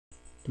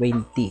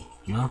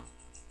no?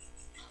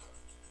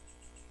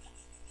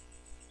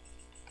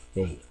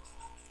 Okay.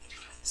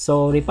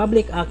 So,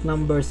 Republic Act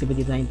number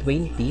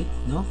 7920,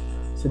 no?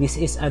 So, this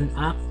is an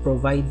act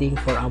providing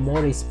for a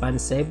more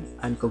responsive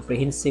and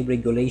comprehensive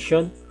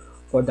regulation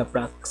for the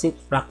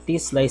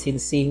practice,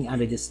 licensing,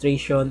 and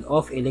registration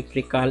of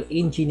electrical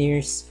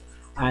engineers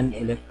and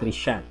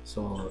electrician.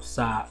 So,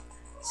 sa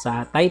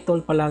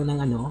title pa lang ng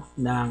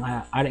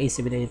RA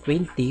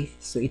 7920,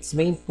 so its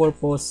main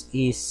purpose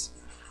is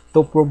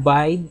to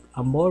provide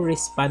a more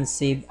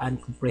responsive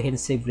and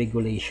comprehensive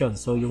regulation.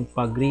 So yung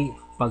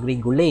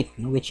pag-regulate,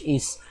 no, which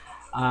is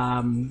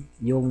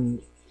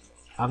yung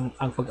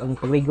ang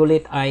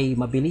pag-regulate ay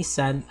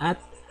mabilisan at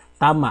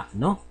tama,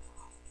 no,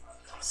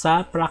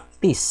 sa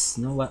practice,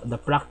 no, the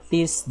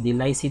practice, the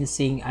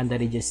licensing, and the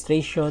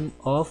registration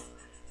of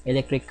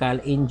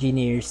electrical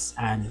engineers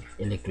and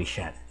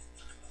electrician.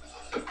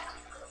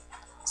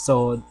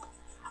 So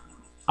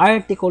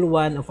Article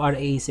 1 of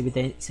RA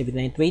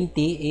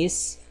 7920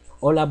 is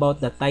all about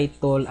the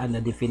title and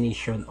the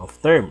definition of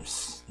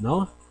terms,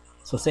 no?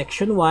 So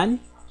Section 1,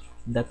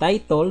 the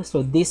title, so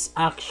this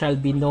act shall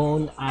be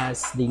known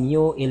as the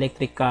new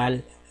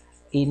electrical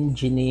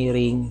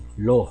engineering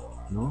law,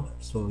 no?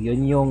 So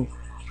yun yung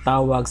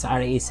tawag sa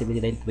RA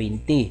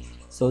 7920.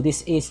 So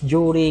this is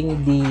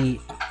during the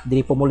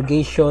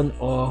promulgation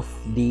of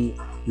the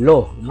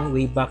law, no,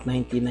 way back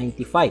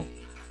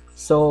 1995.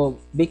 So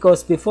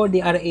because before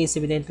the RA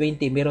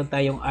 7920, meron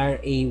tayong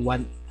RA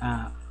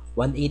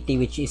 180,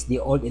 which is the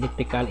old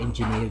electrical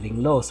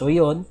engineering law. So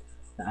yun,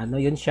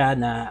 yun siya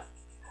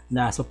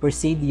na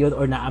supersede yun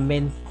or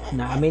na-amend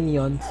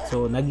yun.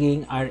 So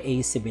naging RA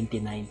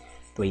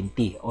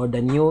 7920 or the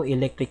new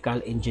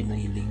electrical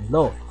engineering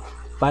law.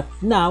 But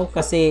now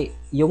kasi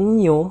yung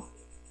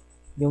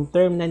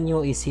term na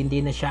new is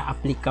hindi na siya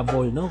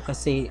applicable, no?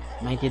 Kasi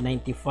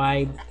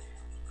 1995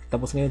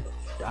 tapos ngayon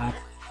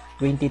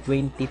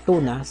 2022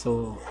 na,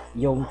 so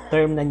yung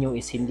term na new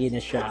is hindi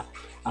na siya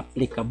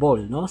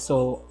applicable, no?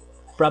 So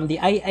from the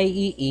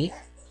IIEE,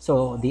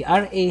 so the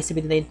RA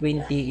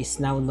 7920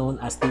 is now known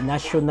as the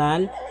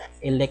National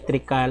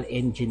Electrical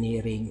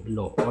Engineering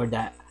Law or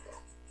the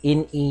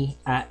NEEL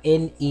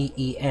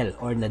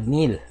or the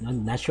NEL, no?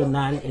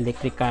 National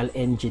Electrical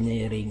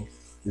Engineering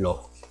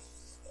Law.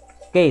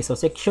 Okay, so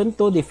section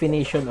 2,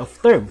 definition of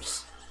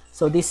terms.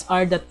 So these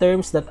are the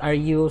terms that are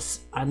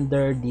used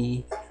under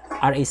the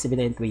RA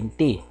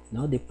 7920,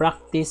 no? The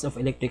practice of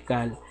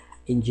electrical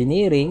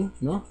engineering,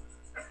 no,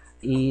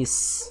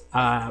 is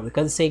we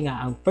can say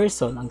nga ang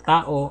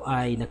tao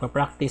ay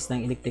nagpa-practice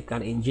ng electrical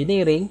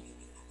engineering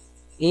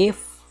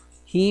if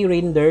he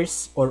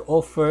renders or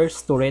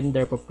offers to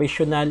render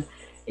professional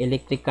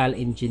electrical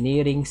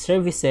engineering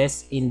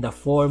services in the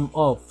form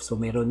of, so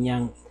meron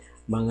niyang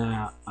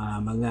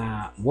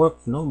mga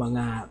work, no,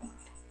 mga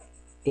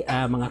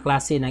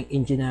klase ng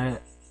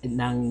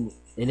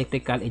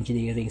electrical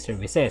engineering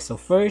services. So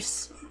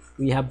first,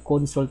 we have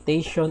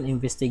consultation,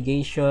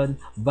 investigation,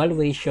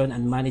 valuation,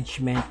 and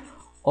management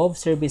of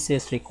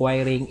services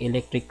requiring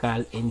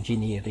electrical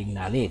engineering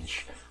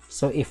knowledge.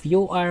 So if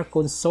you are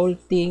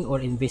consulting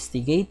or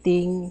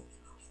investigating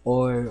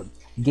or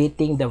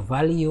getting the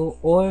value,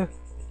 or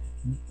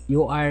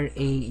you are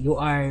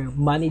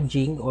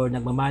managing or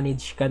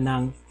nagma-manage ka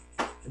ng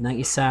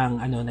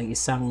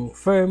isang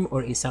firm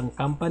or isang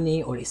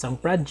company or isang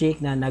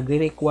project na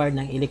nagre-require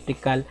ng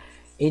electrical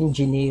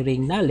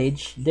engineering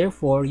knowledge,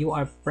 therefore you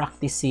are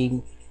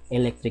practicing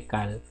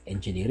electrical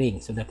engineering.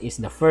 So that is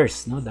the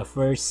first, no, the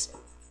first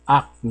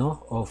act,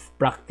 no, of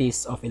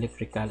practice of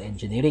electrical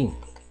engineering.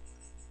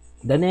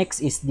 The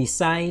next is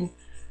design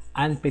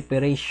and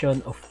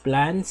preparation of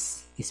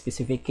plans,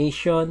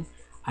 specification,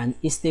 and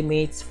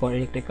estimates for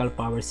electrical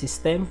power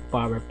system,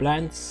 power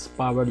plants,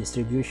 power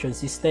distribution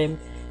system,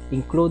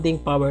 including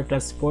power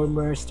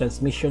transformers,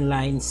 transmission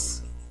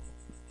lines,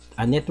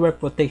 network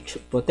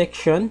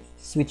protection,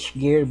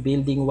 switchgear,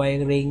 building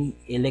wiring,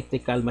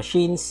 electrical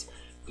machines,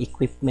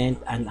 equipment,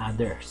 and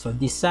other. So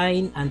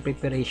design and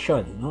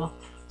preparation, no?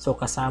 So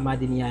kasama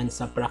din yan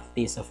sa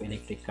practice of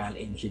electrical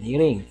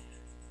engineering.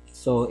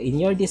 So in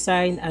your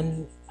design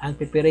and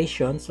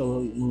preparation,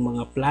 so yung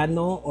mga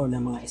plano or na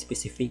mga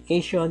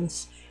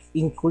specifications,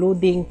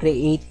 including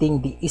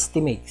creating the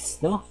estimates,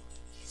 no,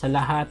 sa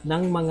lahat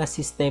ng mga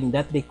system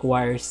that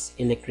requires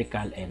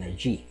electrical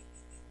energy.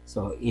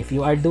 So if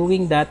you are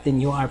doing that,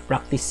 then you are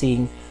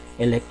practicing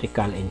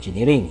electrical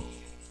engineering.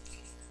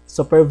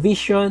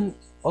 Supervision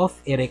of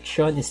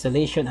erection,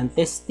 installation, and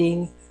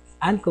testing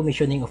and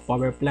commissioning of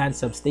power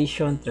plants,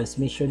 substation,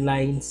 transmission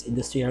lines,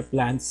 industrial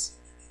plants,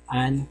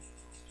 and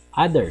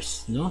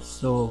others, no?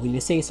 So when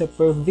you say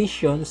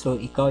supervision, so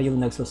ikaw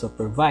yung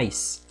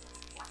nagsusupervise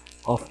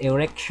of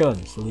erection.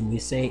 So when we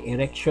say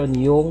erection,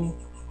 yung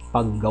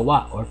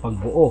paggawa or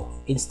pagbuo.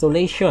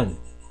 Installation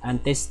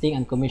and testing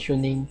and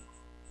commissioning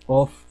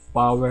of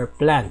power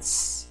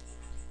plants,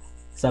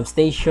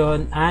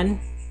 substation and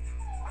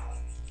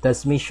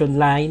transmission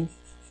line,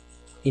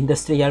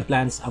 industrial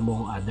plants,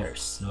 among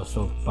others, no?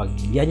 So pag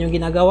yan yung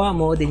ginagawa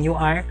mo, then you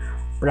are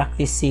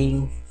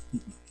practicing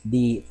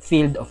the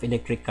field of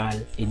electrical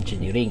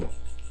engineering.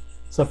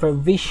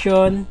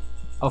 Supervision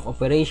of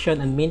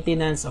operation and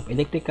maintenance of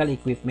electrical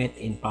equipment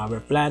in power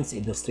plants,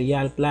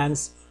 industrial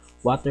plants,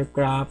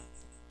 watercraft,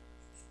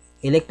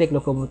 electric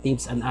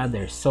locomotives, and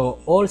others. So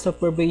all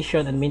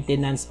supervision and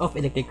maintenance of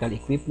electrical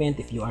equipment,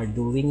 if you are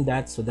doing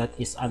that, so that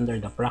is under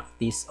the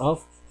practice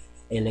of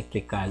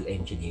electrical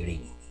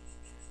engineering.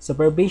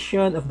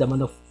 Supervision of the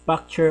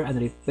manufacture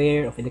and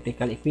repair of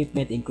electrical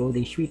equipment,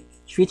 including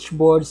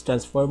switchboards,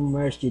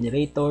 transformers,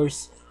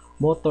 generators,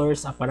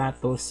 motors,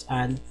 apparatus,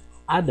 and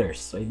others.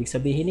 So ibig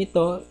sabihin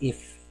nito,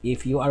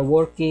 if you are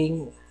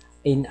working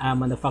in a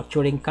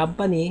manufacturing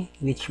company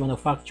which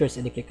manufactures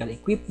electrical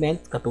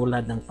equipment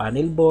katulad ng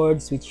panel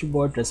board,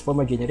 switchboard,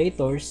 transformer,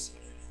 generators,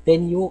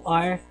 then you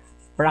are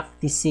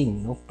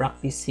practicing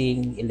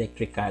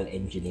electrical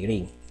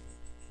engineering.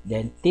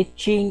 Then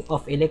teaching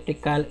of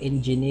electrical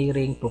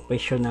engineering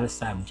professional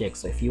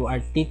subjects. So if you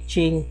are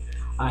teaching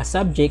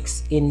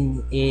subjects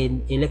in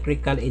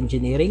electrical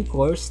engineering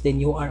course, then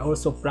you are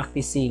also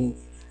practicing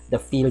the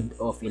field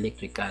of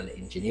electrical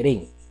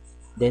engineering.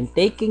 Then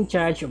taking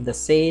charge of the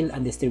sale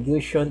and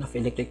distribution of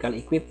electrical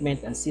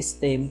equipment and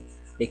system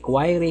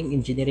requiring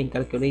engineering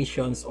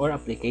calculations or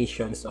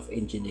applications of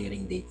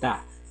engineering data.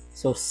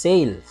 So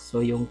sale, so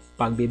yung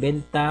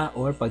pagbibenta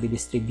or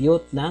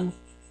pagdidistribute ng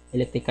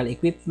electrical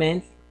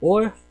equipment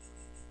or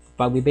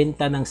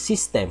pagbibenta ng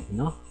system,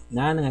 no,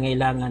 na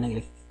nangangailangan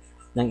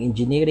ng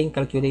engineering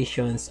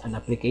calculations and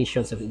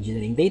applications of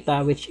engineering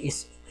data, which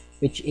is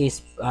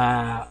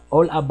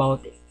all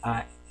about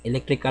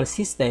electrical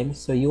system.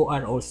 So you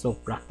are also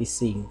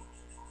practicing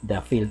the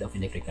field of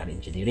electrical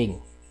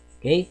engineering.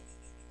 Okay,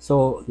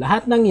 so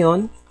lahat ng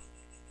yon,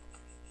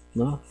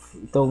 no,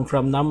 itong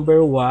from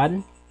number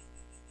 1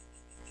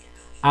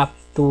 up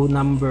to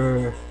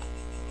number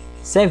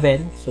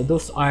 7, so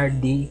those are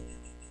the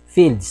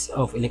fields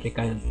of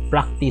electrical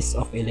practice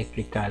of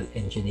electrical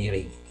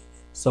engineering.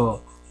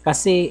 So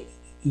kasi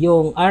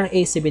yung RA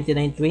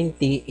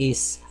 7920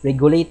 is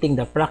regulating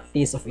the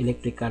practice of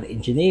electrical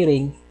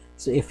engineering.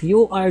 So if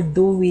you are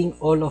doing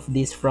all of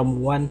this from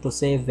 1 to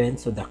 7,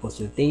 so the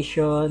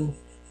consultation,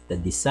 the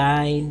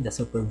design, the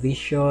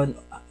supervision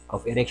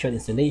of erection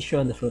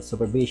installation, the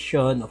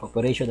supervision of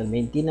operation and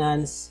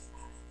maintenance,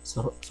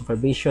 so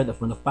supervision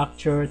of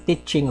manufacture,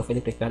 teaching of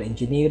electrical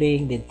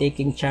engineering, then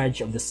taking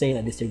charge of the sale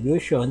and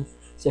distribution.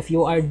 So if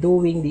you are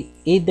doing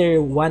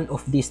either one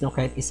of these, no,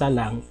 kahit isa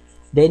lang,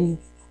 then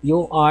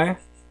you are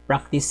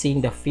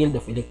practicing the field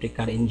of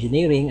electrical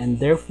engineering, and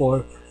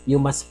therefore you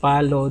must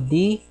follow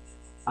the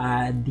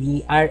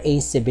RA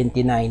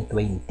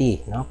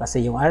 7920, no?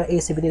 Kasi yung RA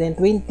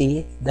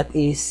 7920, that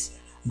is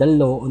the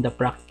law on the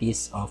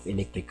practice of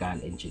electrical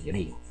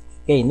engineering.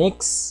 Okay,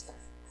 next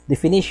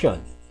definition.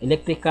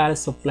 Electrical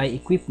supply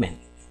equipment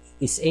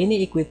is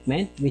any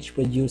equipment which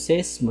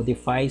produces,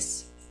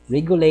 modifies,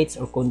 regulates,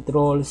 or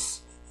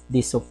controls the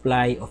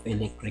supply of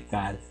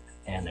electrical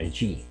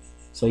energy.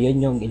 So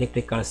yun yung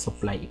electrical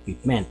supply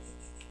equipment.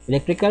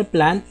 Electrical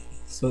plant,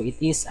 so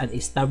it is an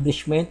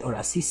establishment or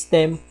a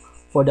system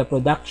for the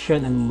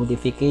production and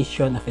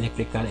modification of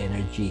electrical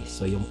energy.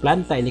 So yung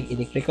planta,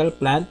 electrical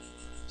plant,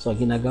 so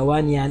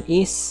ginagawa niyan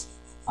is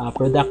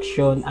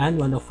production and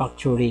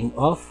manufacturing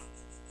of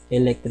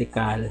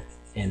electrical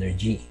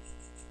energy.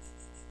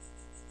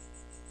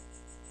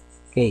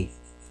 Okay,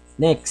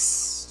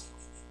 next,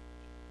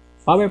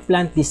 power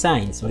plant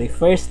design, so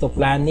refers to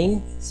planning,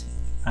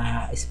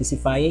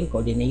 specifying,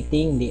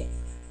 coordinating the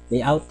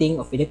layouting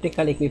of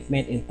electrical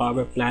equipment in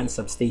power plant,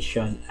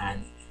 substation,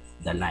 and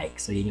the like.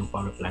 So yun yung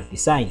power plant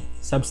design.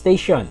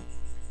 Substation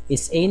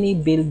is any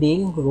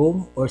building,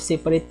 room, or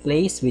separate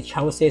place which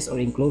houses or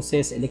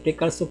encloses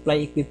electrical supply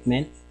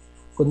equipment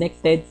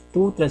connected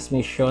to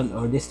transmission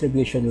or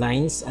distribution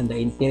lines, and the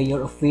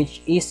interior of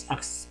which is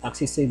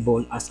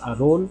accessible as a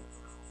rule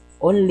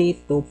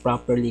only to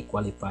properly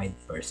qualified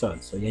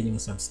persons. So yan yung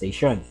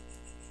substation.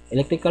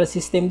 Electrical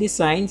system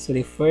design, so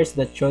refers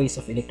the choice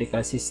of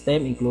electrical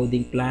system,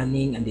 including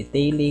planning and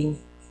detailing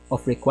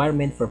of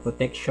requirement for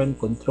protection,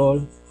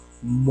 control,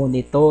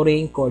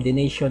 monitoring,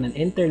 coordination, and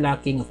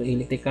interlocking of the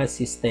electrical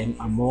system,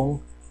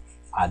 among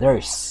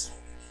others.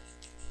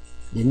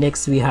 The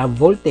next we have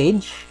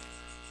voltage,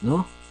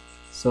 no?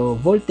 So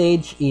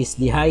voltage is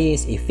the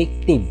highest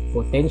effective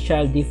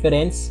potential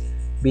difference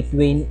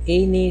between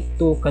any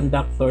two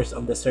conductors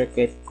of the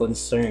circuit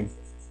concerned,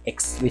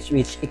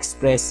 which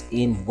expressed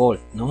in volt,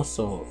 no?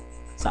 So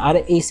sa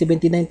RA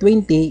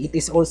 7920, it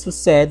is also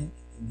said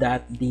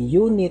that the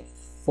unit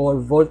for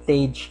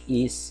voltage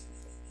is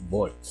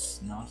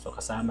volts, no? So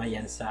kasama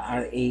yan sa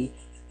RA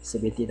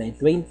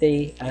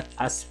 7920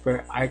 as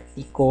per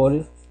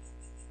article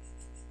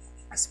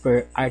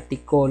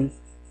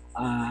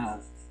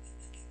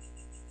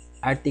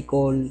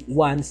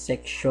 1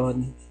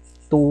 section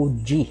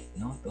 2G,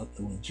 no? To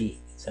 2G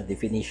sa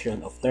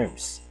definition of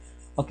terms.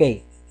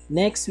 Okay,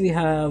 next we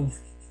have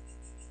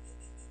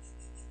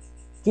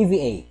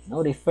kVA,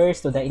 no? Refers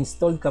to the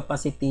installed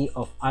capacity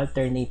of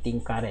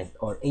alternating current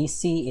or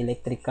AC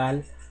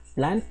electrical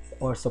plant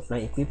or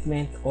supply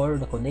equipment or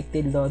the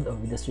connected load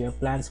of industrial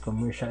plants,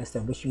 commercial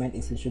establishment,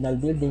 institutional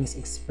buildings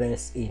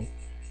expressed in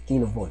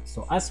kilovolts.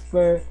 So as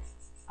per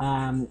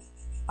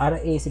RA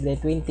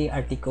 7920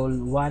 Article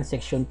 1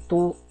 Section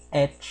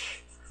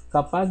 2H,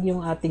 kapag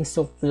yung ating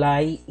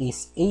supply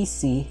is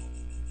AC,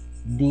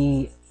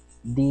 the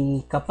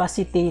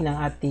capacity ng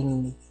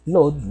ating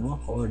load, no,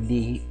 or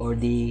the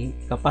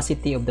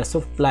capacity of the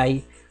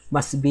supply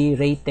must be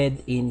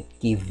rated in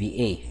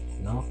kVA,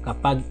 no,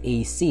 kapag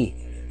AC.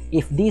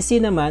 If DC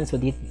naman, so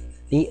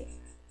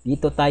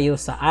dito tayo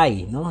sa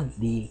I, no,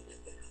 the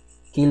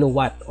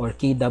kilowatt or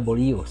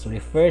kW, so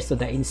refers to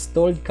the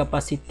installed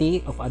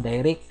capacity of a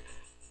direct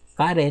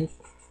current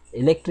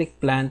electric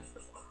plant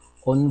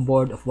on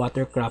board of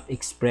watercraft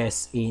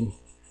expressed in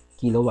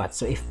kilowatt.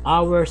 So if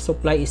our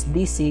supply is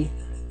DC,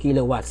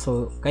 kilowatt.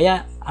 So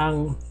kaya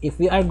if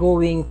we are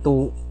going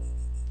to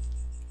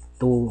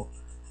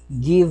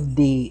give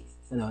the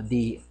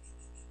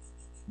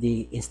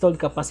installed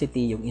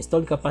capacity, yung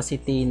installed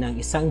capacity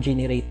ng isang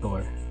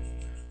generator,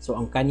 so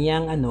ang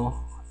kanyang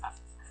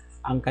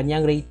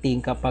rating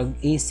kapag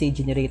AC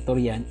generator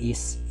yan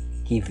is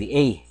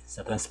kVA.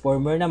 Sa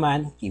transformer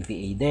naman,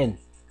 kVA din.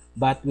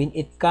 But when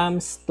it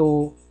comes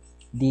to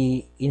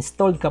the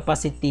installed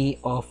capacity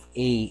of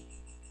a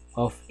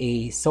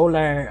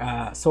solar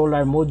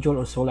module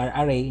or solar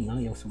array,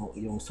 no,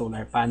 yung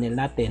solar panel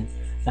natin,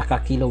 naka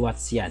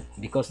kilowatts yan,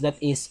 because that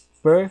is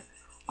per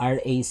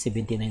RA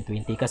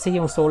 7920. Kasi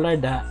yung solar,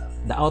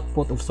 the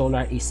output of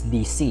solar is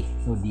DC,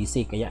 no,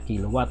 DC, kaya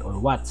kilowatt or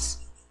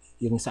watts.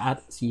 Yung sa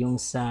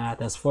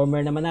transformer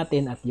naman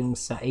natin at yung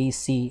sa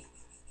AC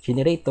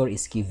generator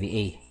is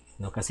kVA,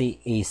 no, kasi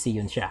AC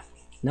yun siya,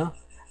 no.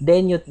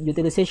 Then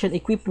utilization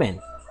equipment,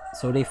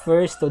 so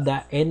refers to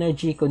the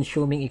energy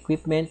consuming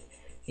equipment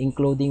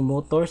including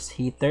motors,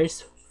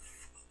 heaters,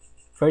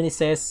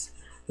 furnaces,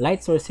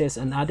 light sources,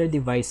 and other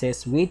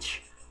devices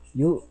which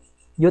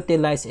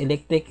utilize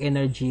electric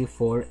energy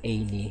for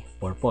any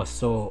purpose.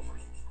 So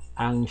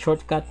ang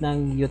shortcut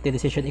ng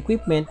utilization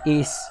equipment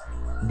is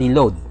the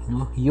load,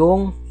 no,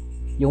 yung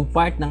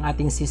part ng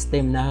ating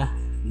system na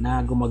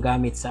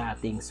gumagamit sa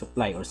ating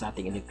supply or sa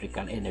ating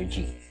electrical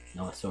energy,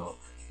 no. So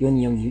yun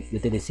yung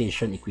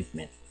utilization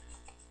equipment.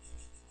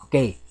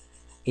 Okay,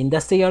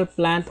 industrial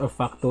plant or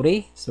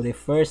factory, so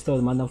refers to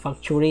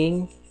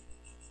manufacturing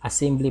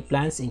assembly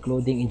plants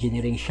including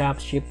engineering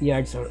shops,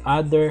 shipyards, or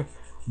other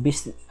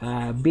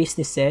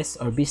businesses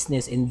or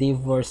business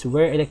endeavors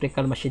where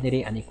electrical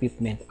machinery and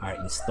equipment are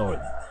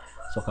installed.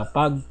 So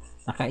kapag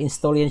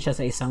naka-install yan siya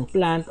sa isang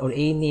plant or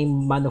any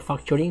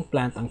manufacturing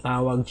plant, ang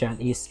tawag dyan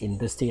is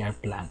industrial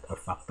plant or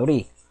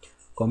factory.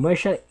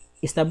 Commercial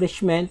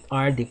establishment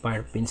are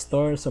department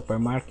stores,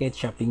 supermarket,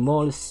 shopping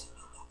malls,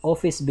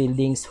 office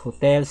buildings,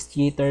 hotels,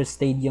 theaters,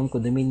 stadium,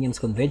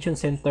 condominiums, convention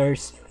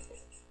centers,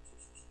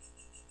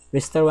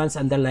 restaurants,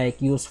 and the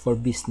like used for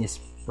business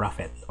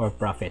profit.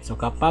 So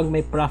kapag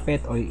may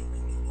profit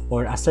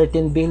or a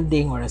certain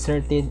building or a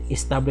certain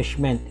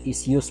establishment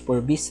is used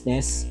for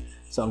business,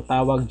 so ang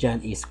tawag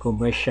dyan is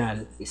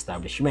commercial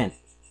establishment.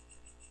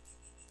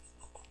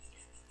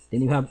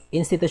 Then you have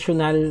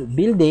institutional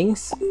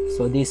buildings.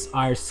 So these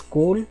are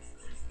school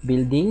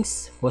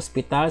buildings,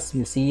 hospitals,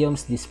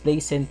 museums,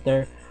 display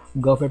center,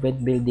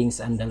 government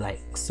buildings, and the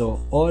like. So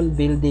all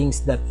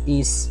buildings that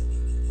is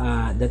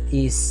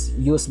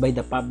used by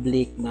the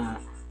public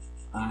na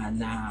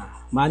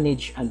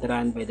managed and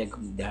run by the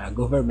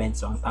government,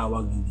 so ang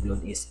tawag doon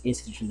is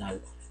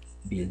institutional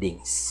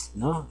buildings,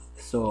 no.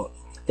 So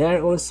there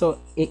are also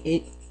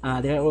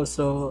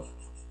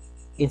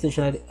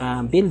institutional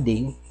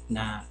building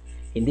na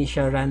hindi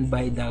siya run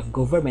by the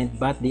government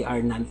but they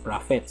are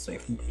non-profit. So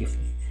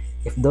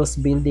if those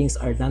buildings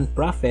are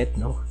non-profit,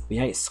 no, we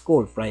have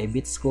school,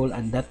 private school,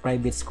 and that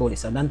private school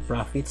is a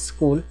non-profit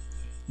school,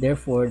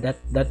 therefore that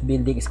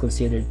building is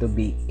considered to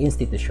be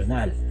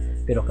institutional.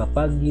 Pero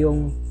kapag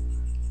yung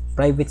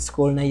private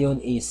school na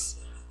yun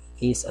is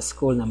a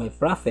school na may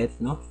profit,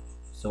 no,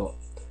 so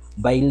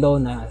by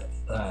law na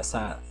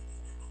sa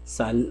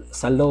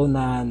law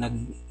na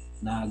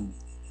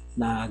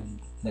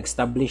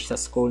nag-establish sa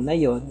school na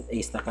yon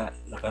is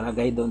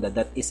nakalagay doon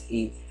that is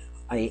a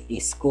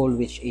school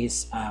which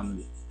is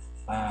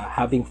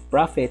having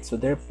profit, so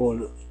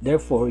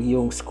therefore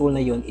yung school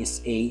na yon is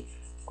a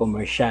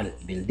commercial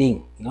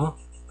building, no.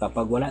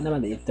 Kapag wala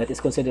naman, if that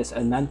is considered as a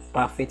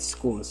non-profit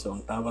school, so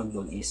ang tawag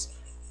doon is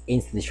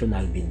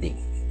institutional building.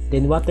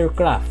 Then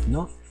watercraft,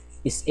 no,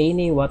 is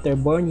any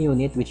waterborne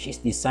unit which is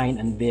designed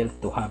and built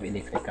to have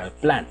electrical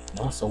plant,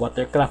 no. So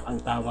watercraft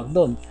ang tawag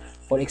doon.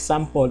 For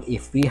example,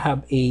 if we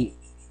have a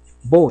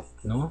boat,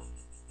 no,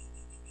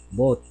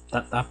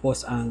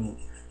 tapos ang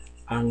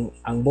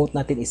boat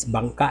natin is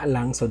bangka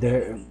lang, so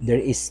there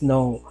is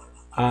no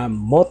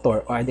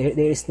motor or there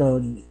is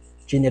no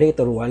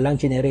generator, walang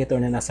generator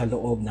na nasa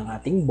loob ng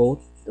ating boat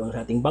o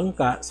sa ating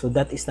bangka, so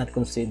that is not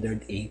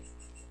considered a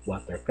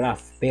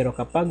watercraft. Pero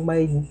kapag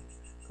may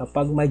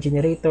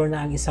generator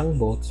na ang isang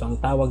boat, so ang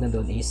tawag na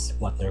doon is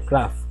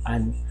watercraft,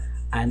 and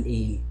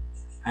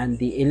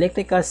the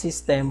electrical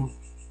system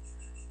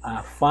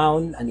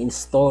found and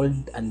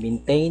installed and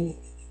maintained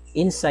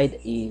inside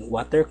a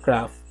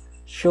watercraft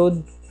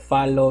should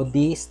follow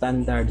the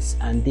standards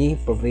and the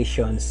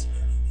provisions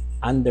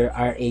under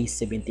RA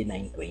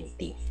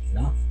 7920,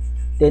 no?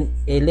 Then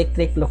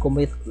electric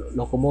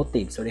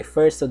locomotive so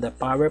refers to the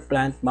power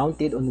plant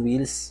mounted on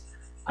wheels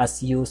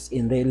as used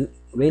in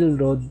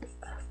railroad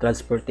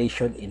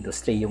transportation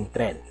industry, yung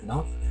tren,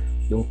 no?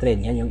 Yung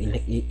tren yan, yung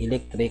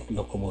electric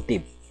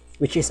locomotive,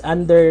 which is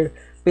under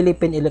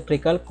Philippine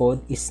Electrical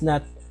Code, is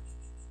not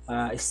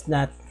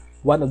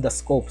one of the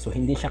scope. So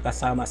hindi siya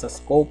kasama sa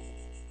scope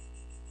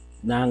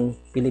ng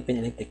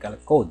Philippine Electrical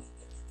Code,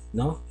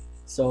 no?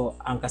 So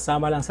ang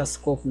kasama lang sa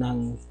scope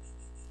ng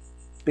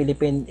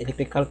Philippine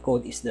Electrical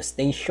Code is the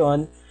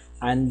station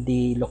and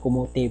the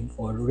locomotive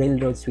or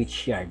railroad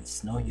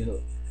switchyards, no?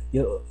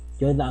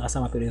 Yun lang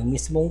kasama, pero yung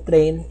mismong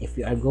train, if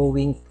you are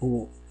going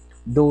to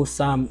do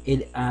some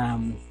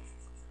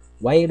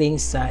wiring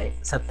sa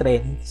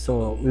train,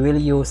 so we will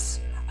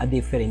use a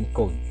different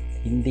code.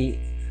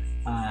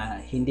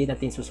 Hindi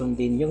natin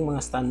susundin yung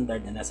mga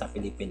standard na nasa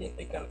Philippine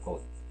Electrical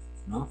Code,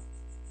 no?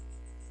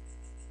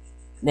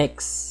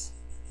 Next,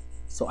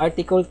 so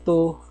Article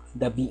 2,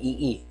 the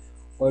BEE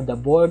or the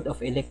Board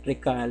of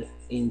Electrical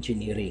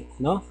Engineering,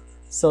 no?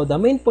 So the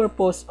main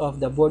purpose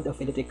of the Board of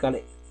Electrical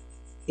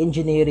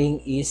Engineering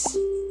is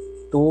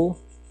ito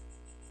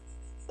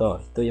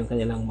yung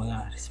kanilang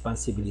mga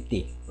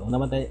responsibility. So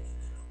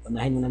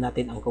unahin muna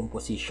natin ang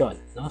composition,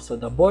 no? So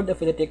the Board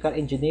of Electrical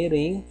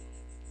Engineering,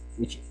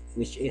 which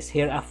is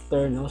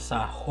hereafter, no,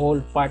 sa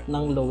whole part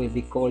ng law will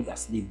be called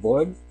as the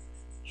board,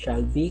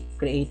 shall be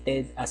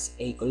created as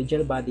a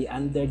collegial body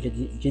under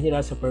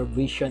general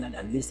supervision and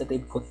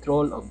administrative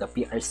control of the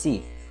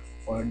PRC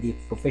or the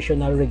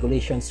Professional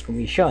Regulations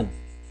Commission,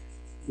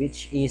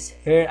 which is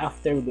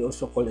hereafter will be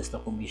also called as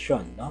the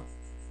commission, no?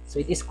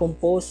 So it is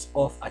composed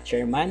of a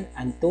chairman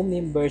and 2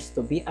 members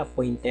to be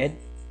appointed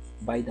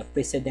by the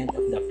President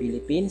of the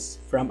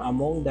Philippines from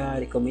among the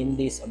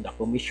recommendees of the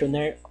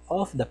Commissioner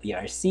of the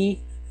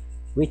PRC,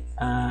 which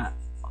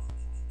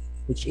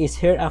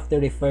is hereafter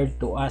referred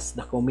to as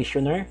the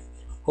Commissioner,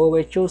 who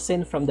were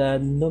chosen from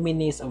the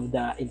nominees of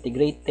the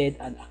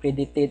Integrated and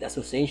Accredited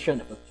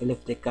Association of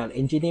Electrical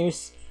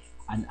Engineers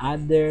and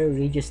other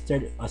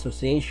registered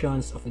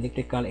associations of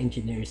electrical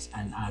engineers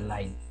and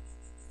allied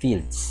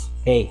fields.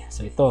 Okay,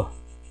 so ito,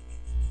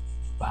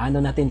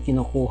 paano natin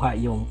kinukuha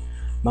yung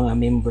mga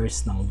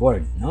members ng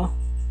board, no?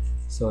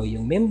 So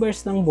yung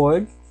members ng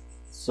board,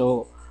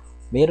 so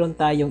meron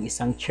tayong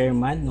isang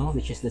chairman, no,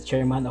 which is the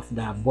chairman of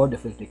the Board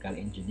of Electrical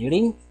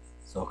Engineering.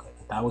 So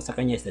ang tawag sa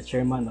kanya is the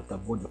chairman of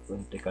the Board of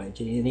Electrical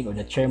Engineering or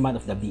the chairman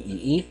of the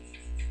BEE.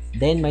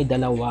 Then may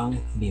dalawang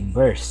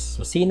members.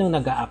 So sino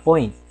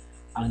nag-a-appoint?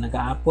 Ang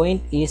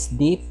nag-a-appoint is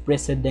the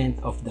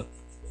President of the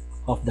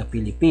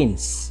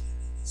Philippines.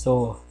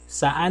 So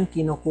saan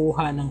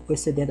kinukuha ng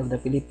President of the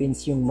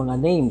Philippines yung mga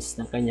names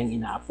ng kanyang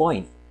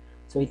ina-appoint?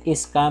 So it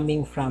is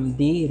coming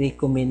from the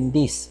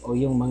recommendees o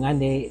yung mga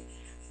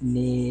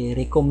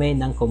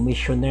ni-recommend ng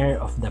Commissioner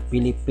of the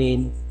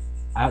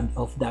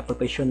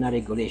Professional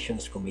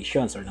Regulations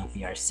Commissions or ng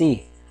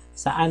PRC.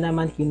 Saan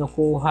naman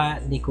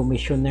kinukuha ni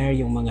Commissioner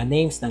yung mga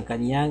names ng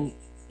kanyang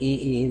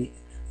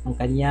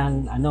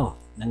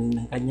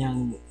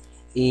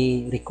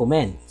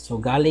i-recommend?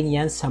 So galing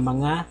yan sa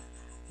mga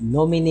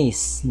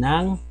nominees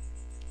ng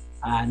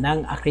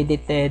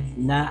accredited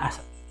na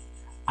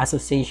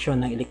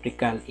Association ng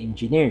Electrical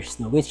Engineers,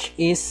 no, which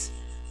is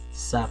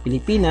sa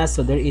Pilipinas,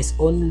 so there is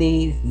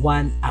only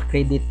one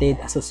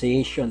accredited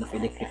association of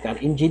electrical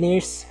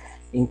engineers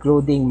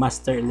including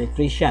master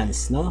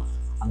electricians, no?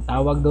 Ang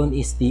tawag doon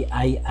is the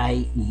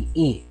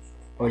IIEE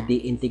or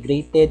the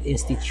Integrated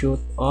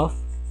Institute of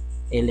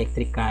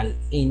Electrical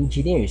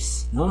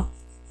Engineers, no?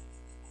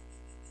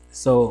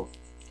 So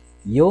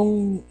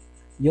yung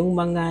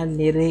mga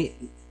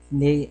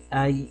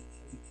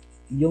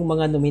yung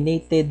mga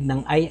nominated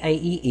ng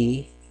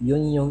IIEE,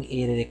 yun yung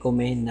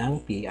i-recommend ng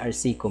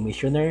PRC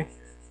Commissioner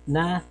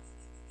na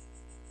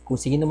kung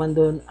sino man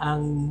doon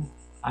ang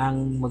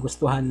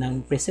magustuhan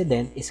ng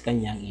President is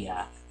kanyang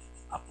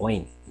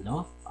i-appoint,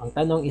 no? Ang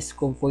tanong is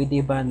kung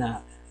pwede ba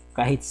na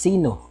kahit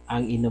sino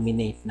ang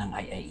i-nominate ng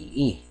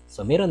IIEE.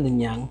 So meron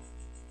din niyang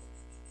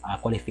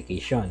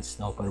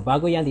qualifications, no? Pero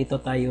bago yan, dito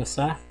tayo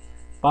sa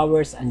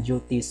powers and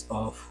duties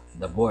of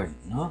the board,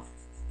 no?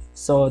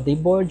 So the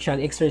board shall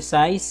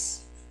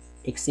exercise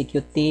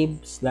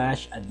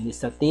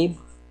executive/administrative,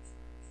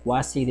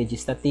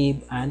 quasi-legislative,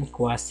 and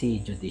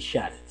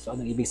quasi-judicial. So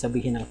anong ibig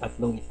sabihin ng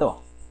tatlong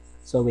ito?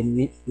 So when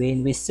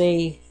we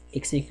say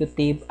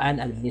executive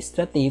and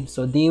administrative,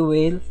 so they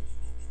will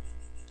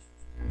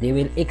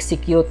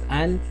execute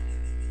and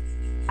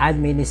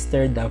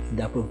administer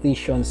the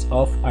provisions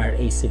of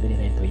RA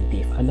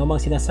 7920. Ano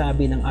mang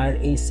sinasabi ng RA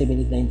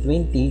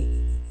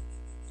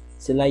 7920,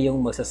 sila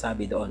yung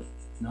magsasabi doon,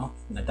 no?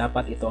 Na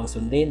dapat ito ang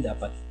sundin,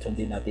 dapat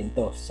sundin natin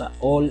to sa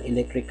all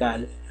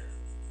electrical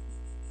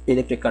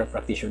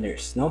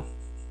practitioners, no?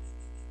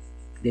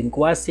 Then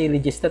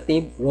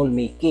quasi-legislative, rule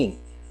making.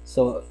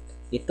 So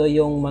ito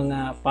yung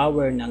mga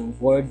power ng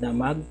board na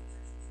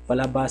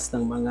magpalabas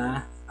ng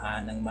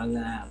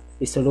mga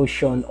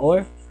resolution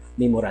or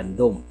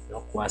memorandum,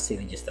 no?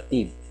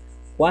 Quasi-legislative.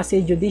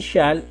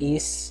 Quasi-judicial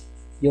is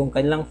yung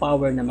kanilang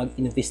power na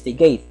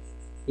mag-investigate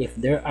if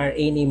there are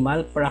any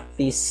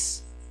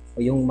malpractice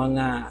o yung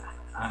mga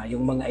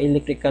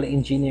electrical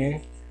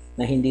engineer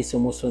na hindi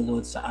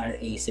sumusunod sa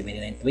RA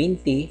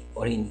 7920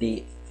 or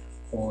hindi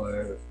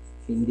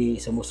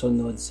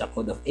sumusunod sa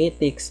Code of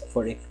Ethics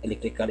for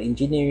Electrical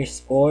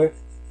Engineers or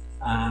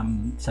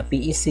sa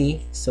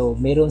PEC. So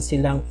meron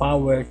silang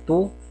power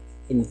to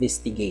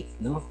investigate,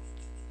 no?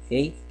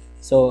 Okay,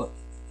 so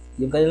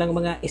yung kanilang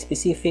mga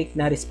specific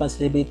na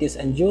responsibilities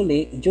and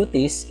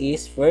duties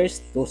is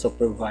first to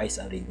supervise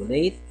and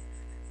regulate,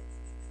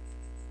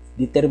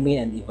 determine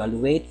and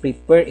evaluate,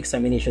 prepare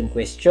examination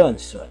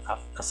questions. So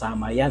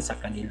kasama yan sa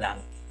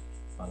kanilang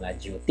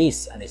mga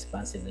duties and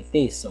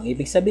responsibilities. So ang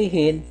ibig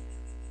sabihin,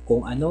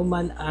 kung ano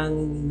man ang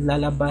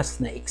lalabas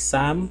na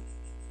exam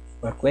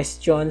or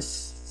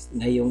questions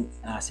ngayong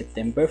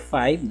September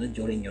 5, no,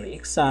 during your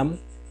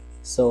exam,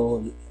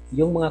 so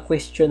yung mga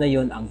question na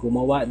yun, ang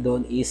gumawa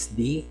doon is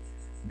the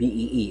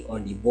BEE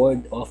or the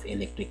Board of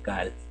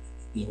Electrical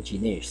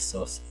Engineers.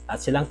 So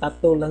at silang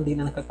tatlo lang din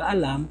na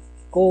nakakaalam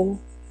kung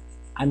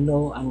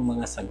ano ang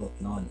mga sagot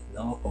noon,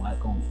 no?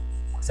 Kung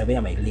sabi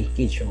niya may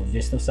leakage, so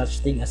there's no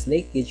such thing as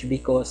leakage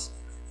because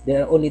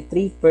there are only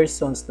 3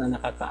 persons na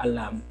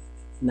nakakaalam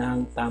ng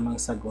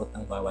tamang sagot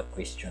ng bawat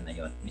question na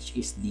yon, which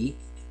is the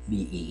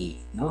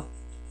BEE, no?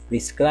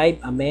 Prescribe,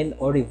 amend,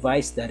 or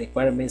revise the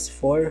requirements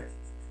for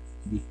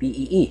the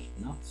PEE,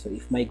 no? So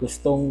if may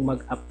gustong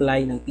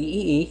mag-apply ng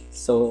PEE,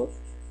 so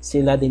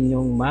sila din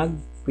yung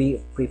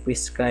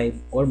mag-prescribe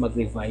or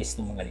mag-revise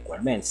ng mga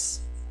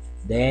requirements.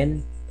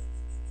 Then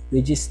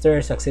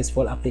register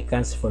successful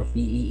applicants for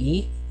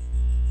PEE.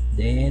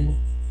 Then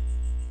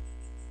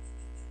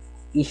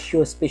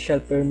issue special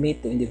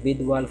permit to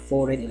individual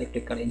foreign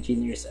electrical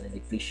engineers and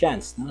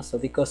electricians, no? So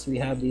because we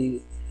have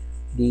the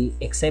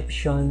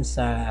exception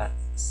sa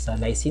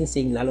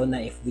licensing, lalo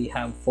na if we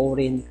have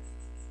foreign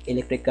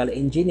electrical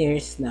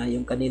engineers na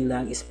yung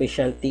kanilang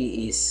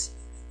specialty is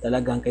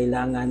talagang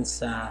kailangan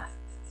sa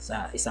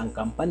isang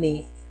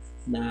company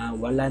na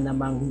wala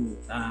namang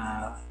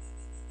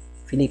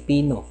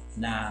Filipino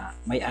na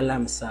may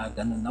alam sa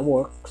ganun na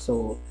work,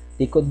 so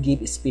they could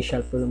give special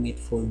permit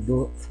for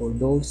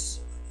those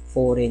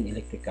foreign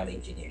electrical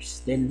engineers.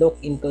 Then look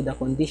into the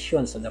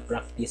conditions of the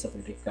practice of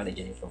electrical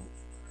engineering from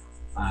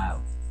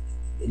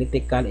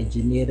electrical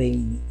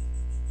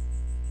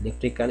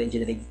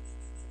engineering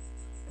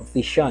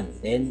profession.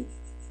 Then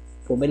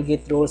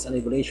promulgate rules and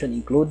regulation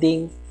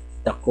including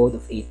the Code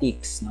of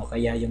Ethics, no?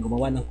 Kaya yung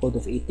gumawa ng Code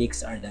of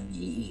Ethics are the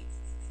BEE.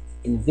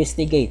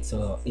 Investigate,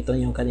 so ito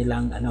yung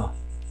kanilang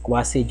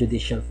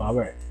quasi-judicial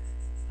power.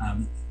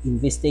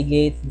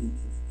 Investigate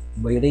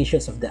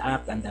violations of the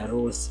act and the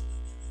rules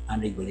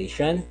and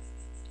regulation.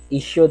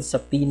 Issued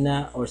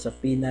subpoena or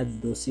subpoena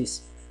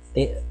duces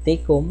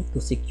take-home to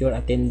secure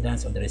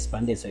attendance of the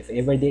respondent. So if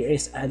ever there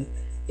is an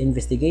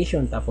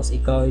investigation tapos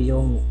ikaw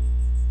yung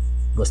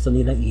gusto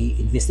nilang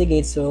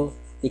i-investigate, so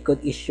they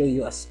could issue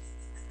you as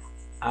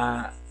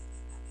a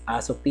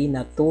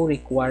subpoena to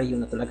require you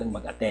na talagang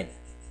mag-attend.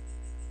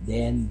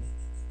 Then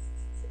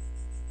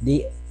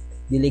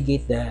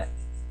delegate the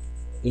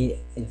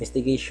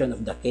investigation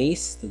of the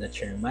case to the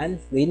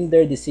chairman,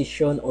 render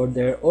decision,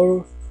 order,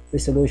 or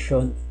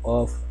resolution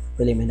of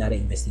preliminary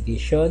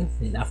investigation.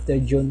 Then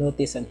after due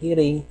notice and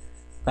hearing,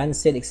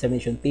 cancel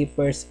examination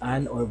papers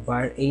and or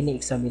bar any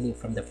examining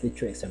from the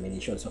future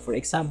examination. So for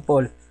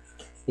example,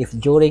 if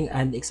during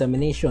an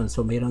examination,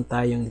 so meron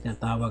tayong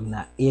tinatawag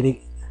na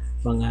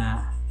mga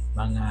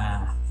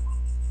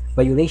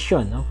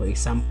violation, no? For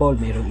example,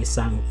 mayroong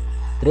isang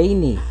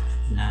trainee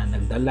na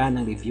nagdala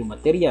ng review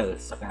material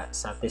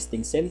sa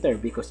testing center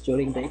because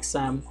during the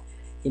exam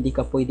hindi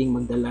ka pwedeng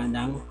magdala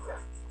ng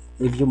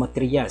review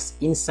materials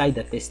inside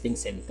the testing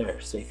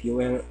center. So if you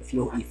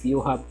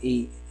have a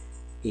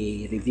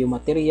review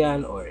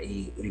material or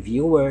a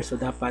reviewer, so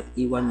dapat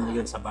iwan mo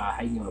 'yon sa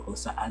bahay niyo or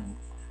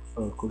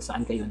kung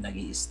saan kayo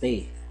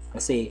nag-i-stay.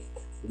 Kasi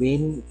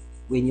when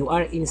you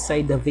are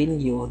inside the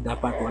venue,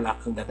 dapat wala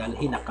kang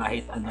dadalhin na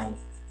kahit anong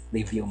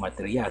review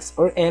materials,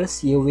 or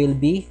else you will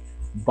be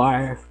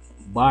bar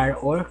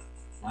or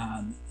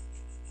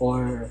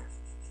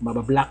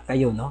mabablock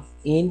kayo, no,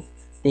 in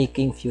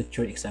taking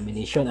future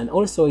examination, and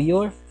also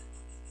your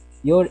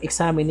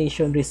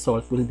examination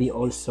result will be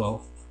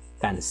also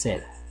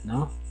cancelled,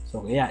 no?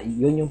 So kaya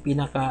yun yung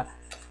pinaka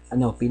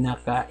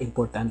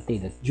importante,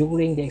 that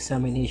during the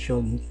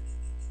examination,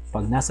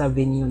 pag nasa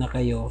venue na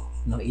kayo,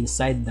 no,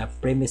 inside the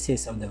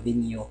premises of the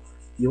venue,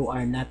 you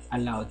are not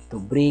allowed to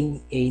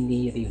bring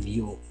any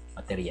review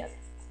material.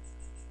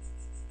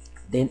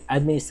 Then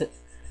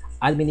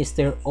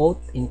administer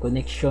oath in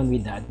connection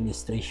with the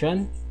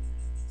administration.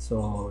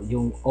 So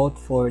yung oath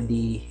for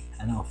the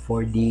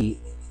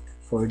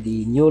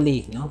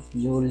newly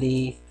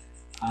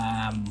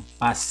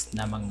pass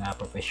na mga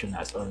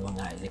professionals or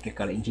mga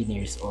electrical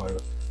engineers or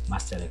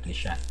master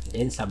electrician.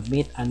 Then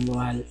submit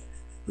annual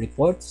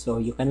report.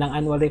 So yung kanilang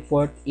annual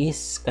report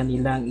is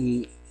kanilang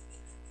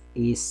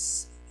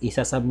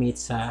isasubmit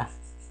sa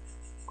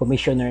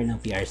commissioner ng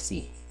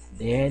PRC.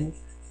 Then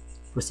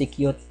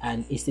prosecute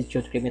and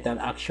institute criminal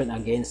action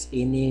against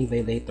any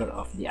violator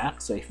of the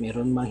act. So if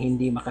meron mang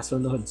hindi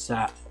makasunod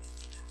sa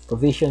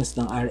provisions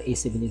ng RA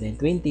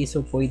 7920,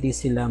 so pwede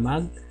sila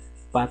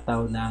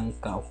magpataw ng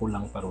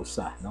kaukulang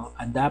parusa, no?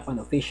 Adopt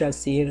an official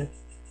seal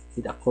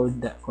with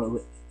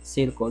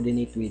seal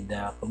coordinate with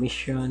the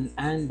commission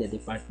and the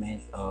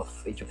Department of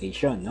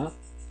Education, no?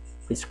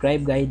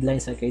 Prescribe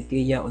guidelines and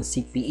criteria on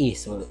CPE.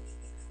 So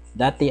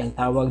dati ang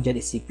tawag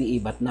dyan is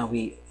CPE, but now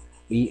we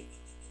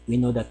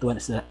know that one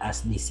as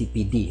the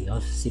CPD,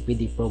 no?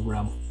 CPD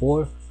program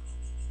for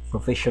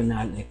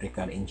professional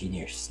electrical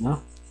engineers, no?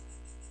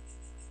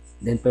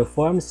 Then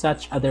perform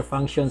such other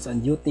functions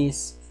and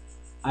duties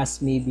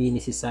as may be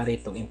necessary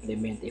to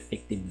implement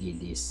effectively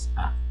this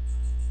act.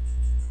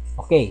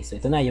 Okay, so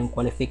ito na yung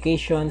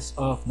qualifications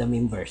of the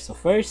members. So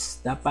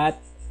first,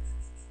 dapat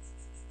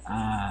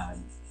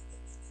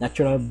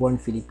natural born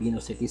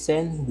Filipino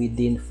citizen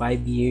within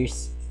 5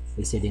 years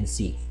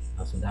residency.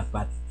 So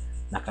dapat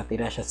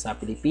nakatira siya sa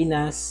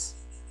Pilipinas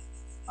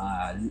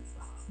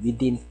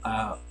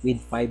with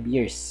 5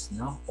 years,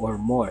 no, or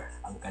more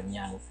ang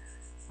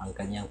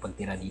kanyang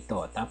pagtira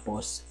dito.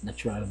 Tapos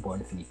natural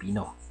born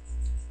Filipino.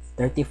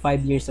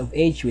 35 years of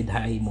age with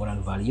high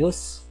moral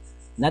values,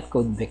 not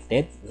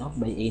convicted, no,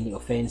 by any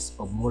offense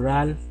of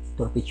moral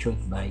turpitude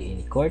by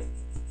any court.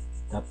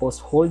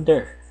 Tapos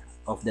holder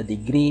of the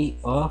degree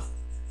of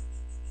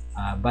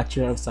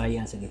Bachelor of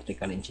Science in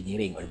Electrical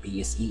Engineering or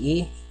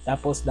BSEE.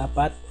 Tapos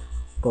dapat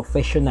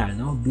professional,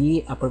 no,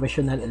 be a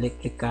professional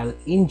electrical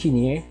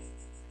engineer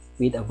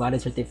with a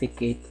valid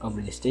certificate of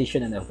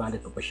registration and a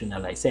valid professional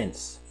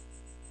license.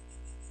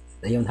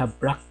 Dayon have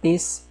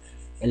practiced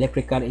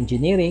electrical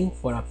engineering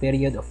for a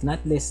period of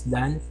not less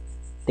than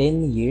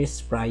 10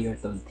 years prior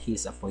to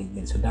his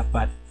appointment. So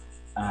dapat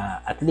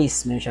at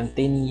least meron siyang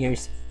 10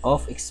 years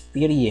of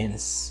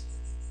experience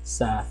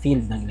sa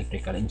field ng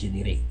electrical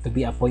engineering to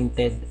be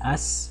appointed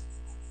as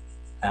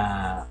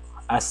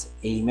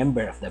a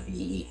member of the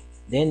BEE.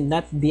 Then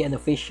not be an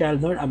official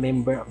nor a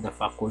member of the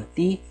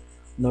faculty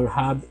nor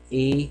have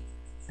a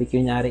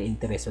pecuniary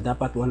interest. So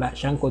dapat wala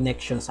siyang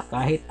connection sa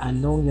kahit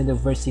anong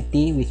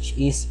university which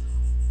is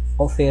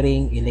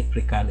offering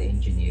electrical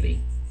engineering,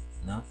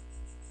 no?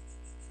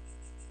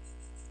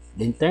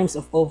 In terms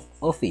of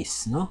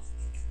office, no,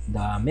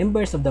 the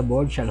members of the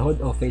board shall hold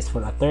office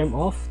for a term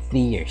of 3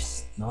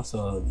 years, no?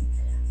 So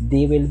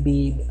they will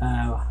be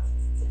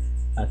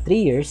 3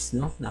 years,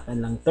 no, na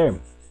kanilang term,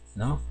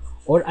 no,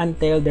 or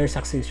until their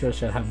successors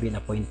shall have been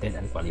appointed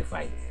and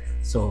qualified.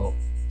 So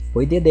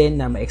pwede din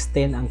na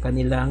ma-extend ang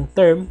kanilang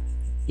term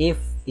if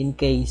in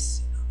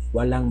case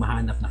walang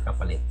mahanap na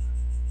kapalit,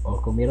 or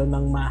kung meron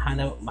mang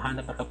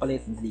mahanap na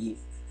kapalit,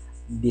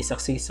 the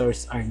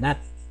successors are not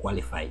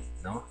qualified,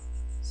 no?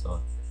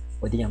 So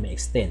pwede niyang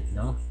ma-extend,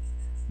 no?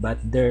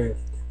 But their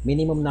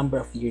minimum number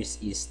of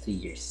years is 3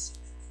 years.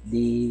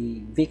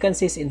 The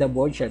vacancies in the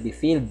board shall be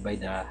filled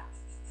by the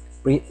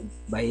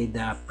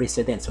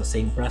president. So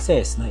same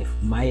process, no? If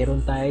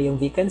mayroon tayo yung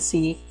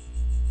vacancy,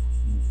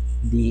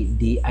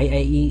 the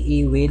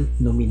IIEE will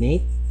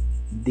nominate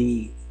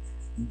the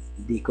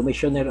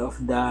commissioner of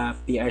the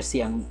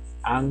PRC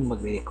ang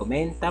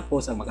magre-recommend,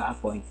 tapos ang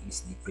mag-a-appoint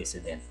is the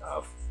president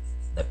of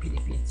the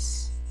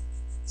Philippines.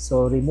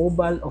 So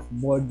removal of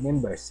board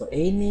members. So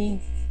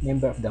any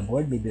member of the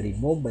board may be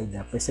removed by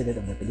the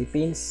president of the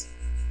Philippines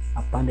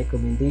upon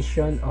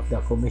recommendation of the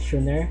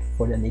commissioner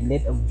for the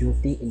neglect of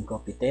duty,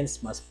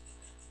 incompetence,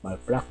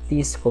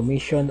 malpractice,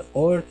 commission,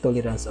 or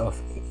tolerance of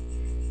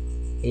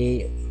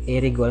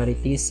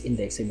irregularities in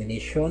the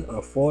examination,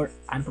 or for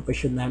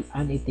unprofessional,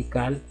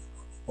 unethical,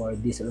 or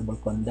dishonorable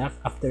conduct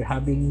after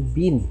having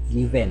been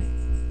given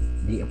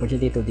the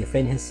opportunity to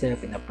defend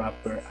himself in a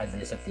proper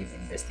administrative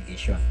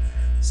investigation.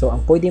 So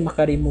ang pwede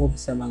maka-remove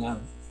sa mga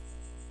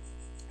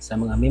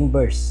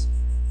members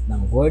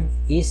ng board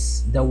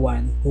is the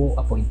one who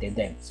appointed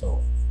them.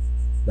 So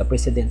the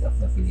president of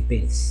the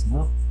Philippines,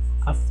 no?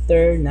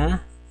 After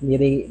na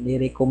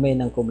ni-recommend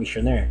ng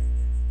commissioner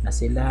na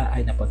sila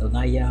ay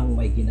napatunayang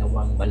may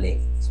ginawang mali.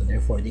 So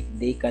therefore,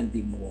 they can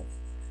be moved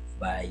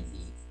by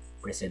the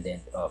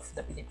President of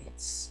the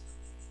Philippines.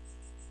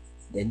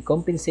 Then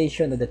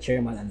compensation of the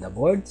chairman and the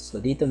board.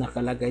 So dito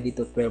nakalagay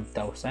dito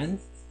 12,000.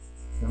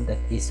 No, that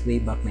is way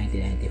back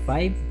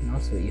 1995. No?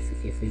 So if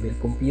we will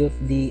compute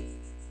the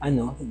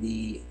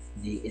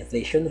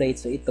inflation rate,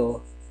 so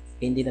ito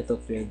hindi na to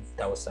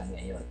 12,000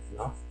 ngayon,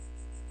 no?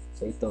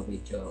 So ito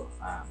medyo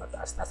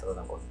mataas na sa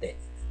ng konti.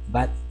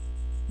 But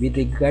with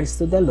regards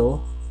to the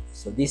law,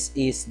 so this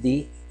is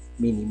the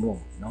minimum,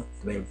 no,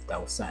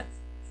 12,000.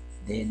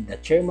 Then the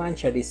chairman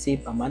shall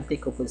receive a monthly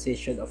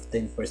compensation of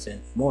 10%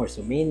 more.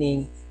 So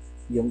meaning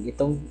yung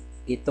itong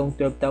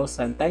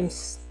 12,000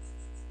 times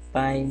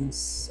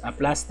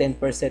plus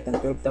 10% ng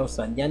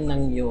 12,000, yan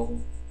lang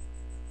yung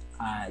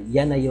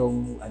yan na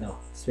yung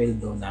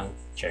sweldo ng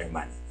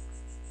chairman.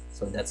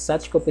 So that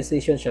such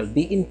compensation shall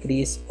be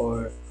increased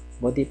or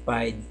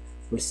modified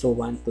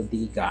pursuant to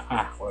the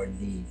GAA or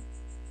the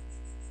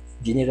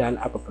General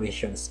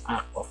Appropriations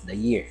Act of the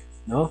year,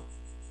 no?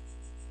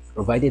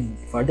 Provided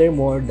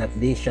furthermore that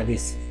they shall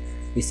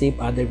receive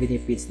other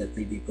benefits that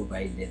may be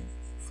provided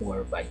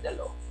for by the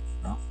law,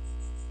 no?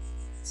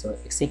 So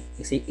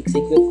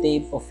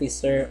executive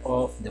officer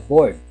of the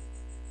board.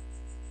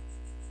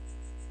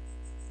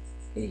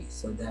 Okay,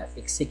 so the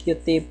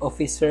executive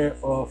officer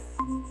of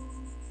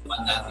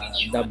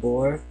the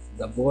board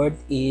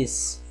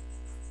is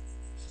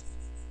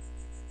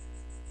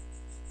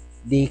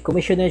the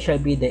commissioner shall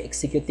be the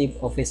executive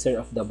officer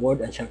of the board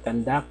and shall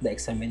conduct the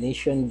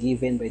examination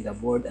given by the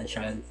board and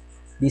shall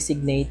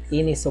designate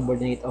any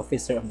subordinate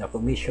officer of the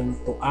commission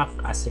to act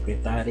as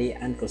secretary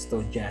and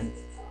custodian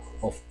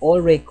of all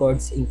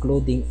records,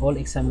 including all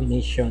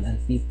examination and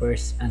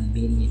papers and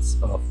minutes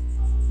of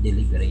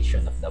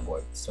deliberation of the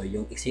board. So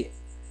yung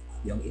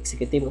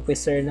executive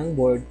officer ng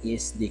board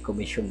is the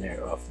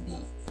commissioner of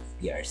the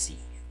PRC.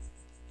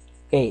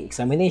 Okay,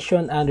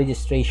 examination and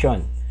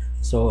registration.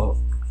 So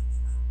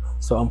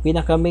ang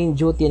pinaka main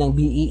duty ng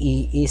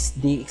BEE is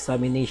the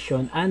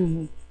examination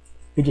and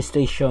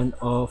registration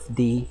of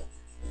the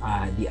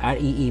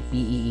REE,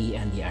 PEE,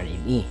 and the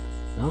RME,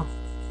 no?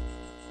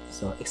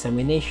 So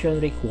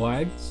examination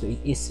required. So it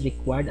is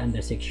required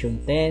under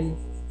Section 10,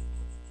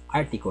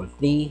 Article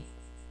 3,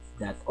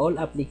 that all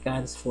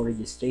applicants for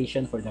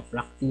registration for the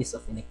practice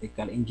of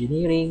electrical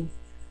engineering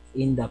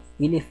in the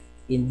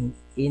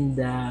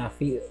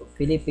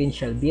Philippines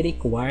shall be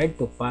required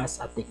to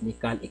pass a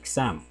technical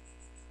exam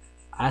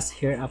as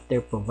hereafter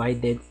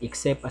provided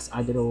except as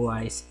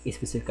otherwise is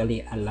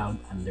specifically allowed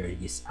under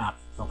this act.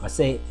 So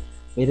kasi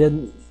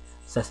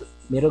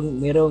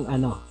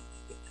merong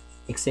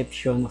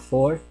exception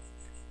for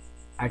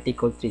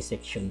Article 3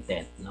 Section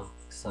 10, no?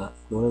 So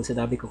tulad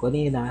sinabi ko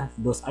kanina,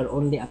 those are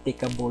only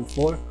applicable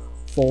for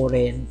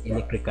foreign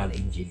electrical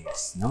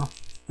engineers, no?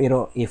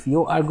 Pero if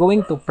you are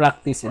going to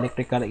practice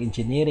electrical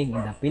engineering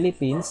in the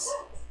Philippines,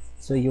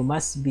 so you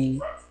must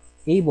be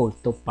able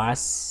to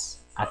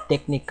pass a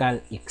technical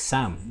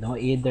exam, no?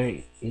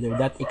 Either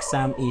that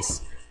exam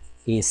is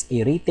a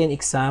written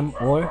exam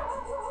or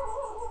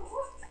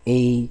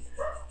a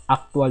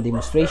actual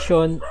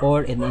demonstration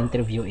or an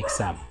interview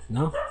exam,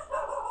 no?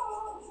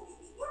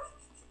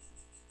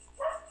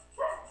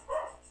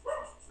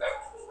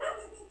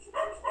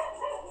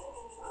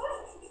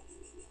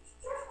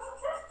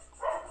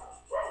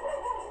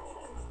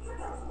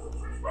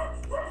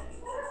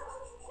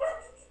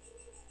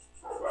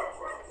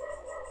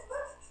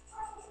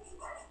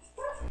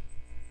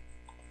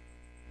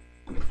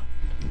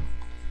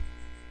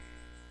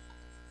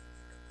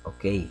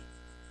 Okay,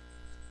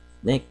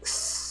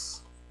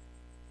 next.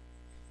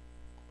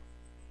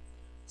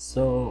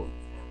 So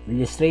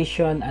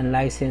registration and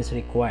license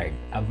required.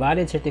 A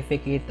valid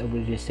certificate of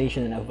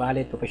registration and a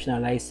valid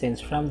professional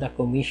license from the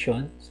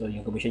commission, so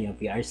yung commission, yung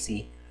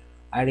PRC,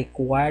 are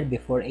required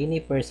before any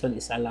person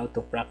is allowed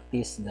to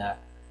practice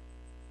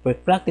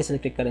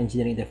electrical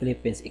engineering in the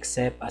Philippines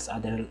except as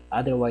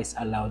otherwise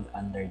allowed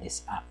under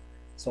this act.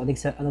 So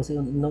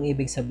anong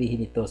ibig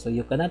sabihin nito? So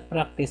you cannot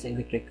practice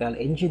electrical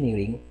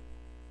engineering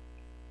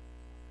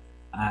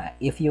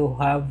if you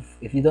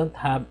don't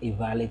have a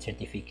valid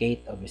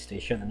certificate of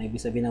registration. Ano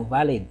ibig sabihin ng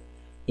valid?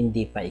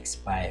 Hindi pa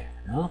expire,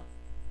 no?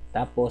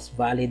 Tapos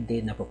valid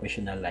din na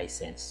professional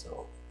license,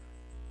 so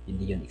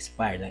hindi yun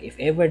expire. Now, if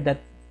ever that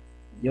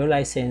your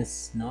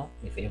license, no,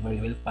 if ever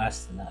you will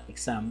pass na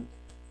exam,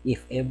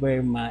 if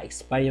ever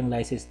ma-expire yung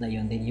license na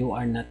yun, then you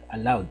are not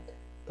allowed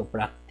to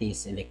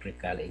practice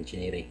electrical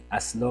engineering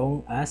as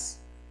long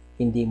as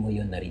hindi mo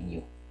yun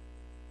na-renew.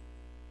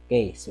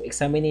 Okay, so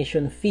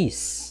examination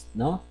fees,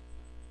 no?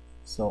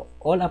 So,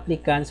 all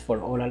applicants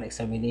for oral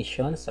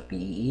examination sa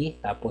PEE,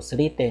 tapos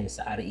written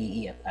sa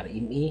REE at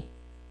RME,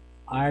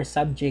 are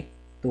subject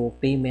to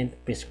payment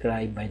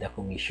prescribed by the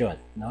Commission,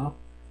 no?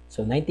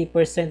 So,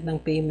 90%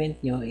 ng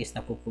payment nyo is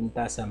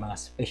napupunta sa mga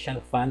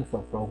special fund for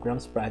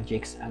programs,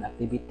 projects, and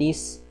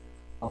activities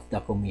of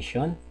the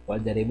Commission, while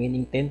the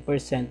remaining 10%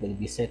 will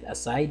be set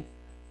aside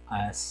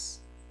as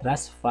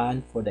trust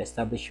fund for the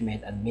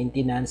establishment and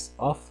maintenance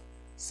of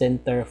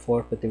Center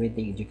for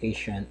Continuing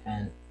Education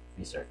and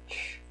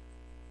Research.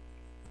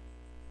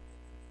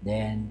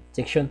 Then,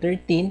 Section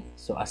 13,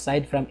 so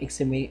aside from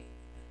examination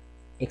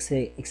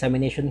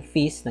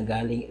fees na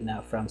galing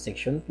na from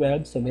Section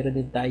 12, so meron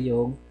din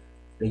tayong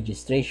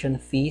registration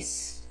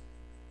fees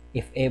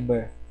if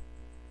ever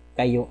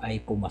kayo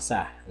ay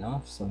pumasa,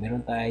 no? So,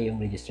 meron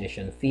tayong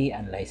registration fee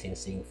and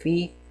licensing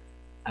fee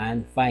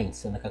and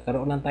fines. So,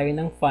 nakakaroon lang tayo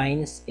ng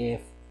fines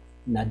if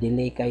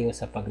na-delay kayo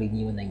sa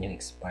pag-renew ng inyong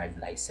expired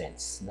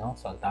license, no?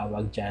 So, ang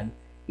tawag dyan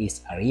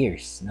is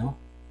arrears,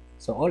 no?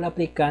 So, all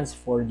applicants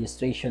for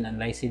registration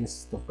and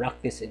license to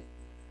practice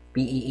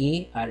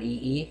PEE,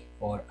 REE,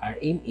 or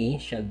RME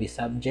shall be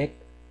subject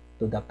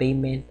to the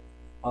payment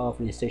of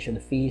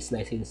registration fees,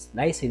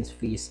 license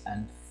fees,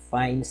 and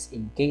fines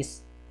in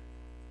case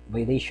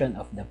violation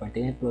of the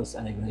pertinent rules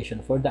and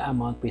regulation for the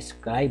amount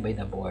prescribed by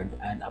the board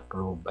and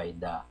approved by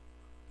the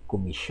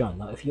commission.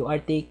 No, if you are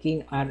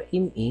taking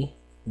RME,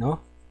 no,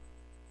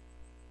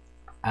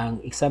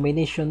 ang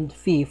examination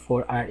fee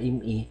for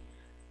RME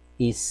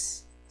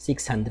is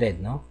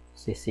 600, no?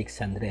 So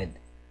 600.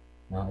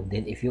 No,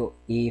 then if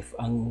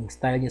ang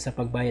style niyo sa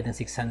pagbayad ng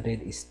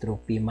 600 is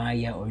through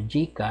PMaya or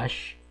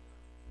GCash,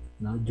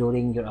 no,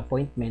 during your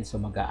appointment, so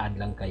mag-a-add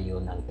lang kayo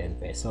ng 10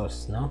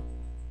 pesos, no?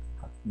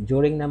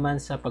 During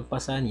naman sa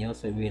pagpasa niyo,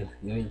 so you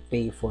will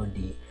pay for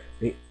the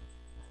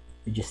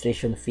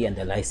registration fee and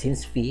the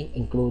license fee,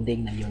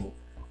 including na yung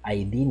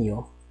ID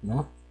niyo,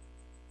 no?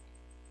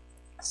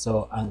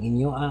 So ang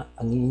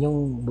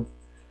inyong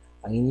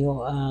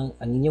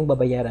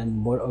babayaran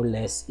more or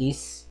less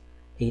is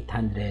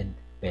 800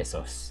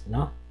 pesos,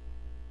 no?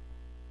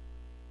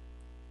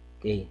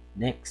 Okay,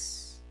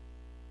 next.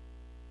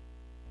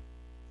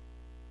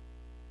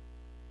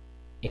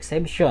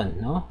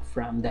 Exemption, no,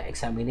 from the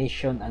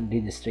examination and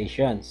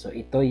registration. So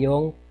ito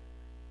yung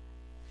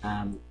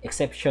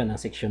exception ng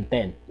section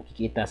 10.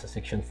 Makikita sa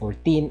section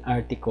 14,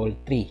 article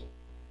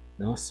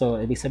 3, no? So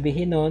ibig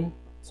sabihin nun,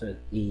 so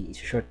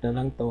i-short na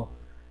lang to,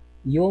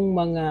 yung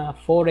mga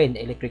foreign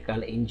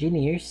electrical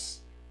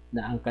engineers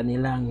na ang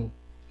kanilang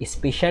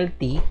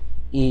specialty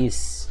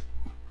is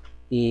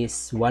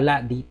wala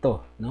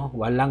dito, no?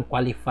 Walang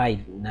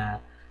qualified na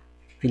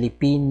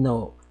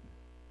Filipino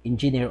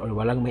engineer or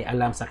walang may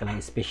alam sa kanilang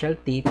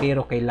specialty,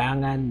 pero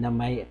kailangan na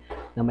may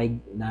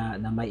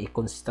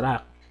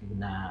i-construct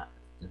na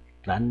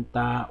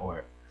planta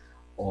or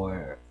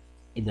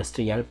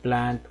industrial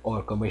plant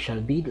or commercial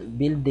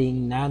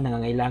building na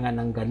nangangailangan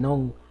ng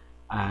ganong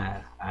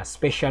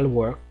special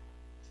work,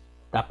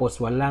 tapos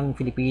walang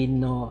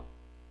Filipino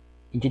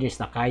engineers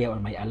na kaya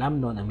or may alam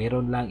noon. Ang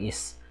meron lang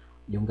is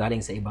yung galing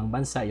sa ibang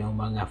bansa, yung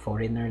mga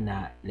foreigner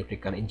na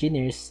electrical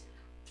engineers,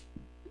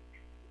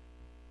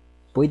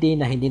 pwede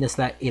na hindi na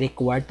sila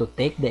i-required to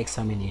take the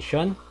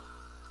examination,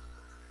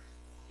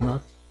 no?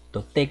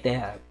 To take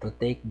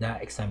the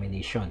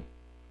examination.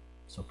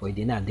 So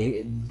pwede na,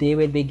 they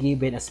will be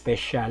given a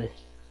special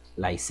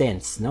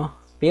license, no?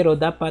 Pero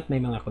dapat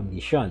may mga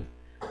condition.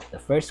 The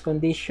first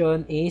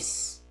condition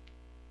is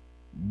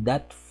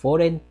that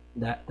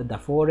the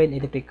foreign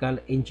electrical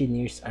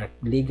engineers are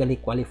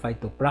legally qualified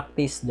to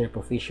practice their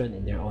profession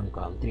in their own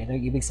country. Ano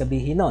ibig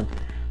sabihin nun?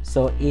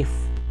 So if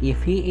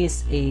he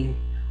is a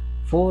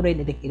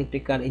foreign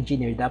electrical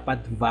engineer,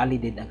 dapat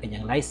valid ang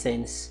kanyang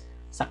license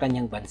sa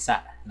kanyang bansa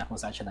na kung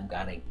saan siya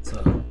nanggaling.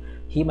 So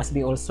he must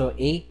be also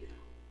a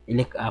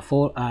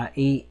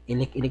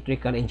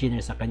electrical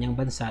engineer sa kanyang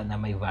bansa na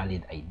may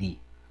valid ID.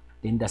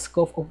 Then the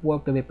scope of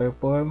work to be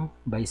performed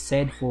by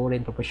said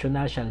foreign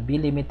professional shall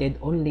be limited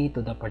only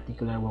to the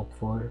particular work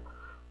for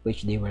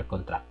which they were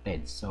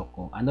contracted. So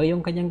kung ano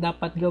yung kanyang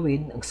dapat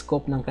gawin, ang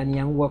scope ng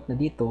kanyang work na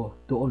dito,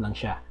 doon lang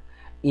siya.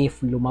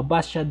 If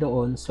lumabas siya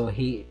doon, so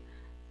he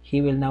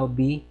will now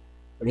be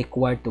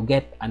required to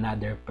get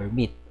another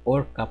permit.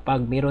 Or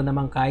kapag meron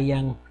namang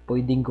kayang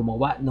pwedeng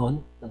gumawa noon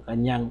ng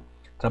kanyang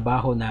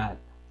trabaho na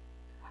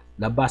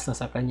labas na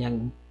sa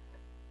kanyang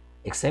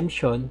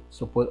exemption,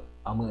 so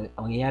ang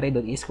mangyayari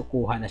doon is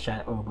kukuha na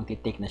siya or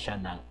magtitake na siya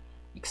ng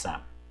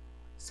exam.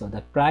 So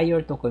that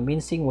prior to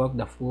commencing work,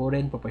 the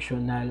foreign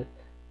professional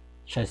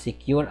shall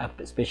secure a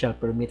special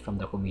permit from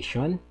the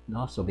commission,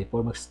 no? So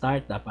before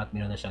mag-start, dapat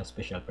meron na siyang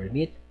special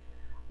permit.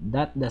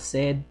 That the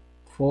said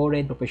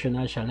foreign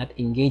professional shall not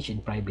engage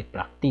in private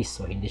practice.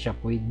 So hindi siya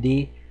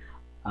pwede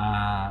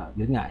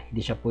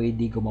hindi siya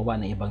pwede gumawa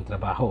ng ibang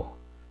trabaho,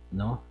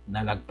 no?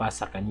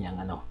 Nalagpas sa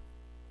kanyang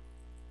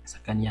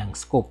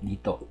scope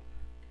dito.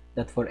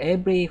 That for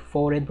every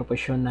foreign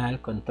professional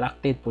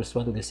contracted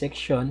pursuant to the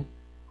section,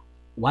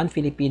 one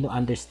Filipino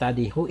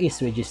understudy who is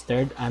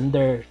registered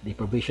under the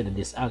provision of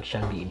this act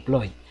shall be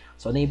employed.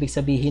 So ano ibig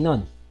sabihin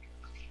nun?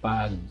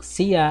 Kapag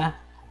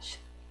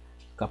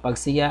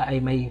siya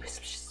ay may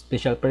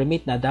special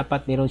permit na,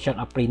 dapat meron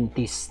siyang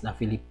apprentice na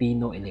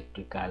Filipino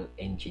electrical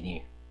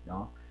engineer,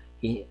 no?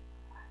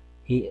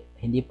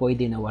 Hindi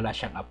pwede na wala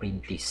siyang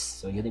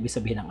apprentice. So yun ibig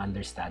sabihin ng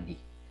understudy.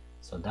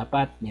 So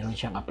dapat meron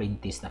siyang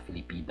apprentice na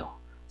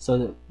Filipino.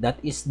 So that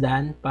is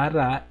done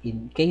para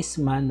in case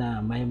man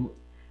na may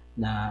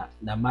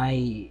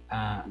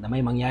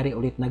mangyari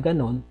ulit na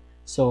ganun,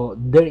 so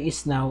there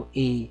is now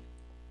a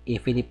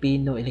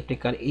Filipino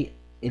electrical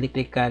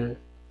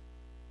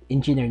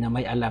engineer na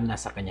may alam na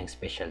sa kanyang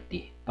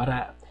specialty,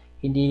 para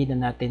hindi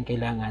na natin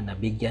kailangan na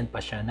bigyan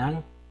pa siya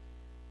ng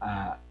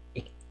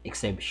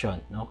exception,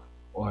 no?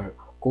 Or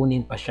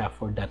kunin pa siya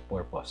for that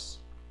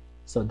purpose.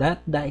 So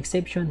that the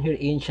exception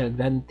herein shall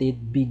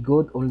granted be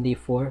good only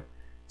for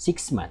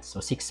 6 months.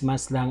 So 6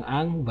 months lang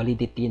ang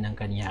validity ng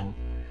kanyang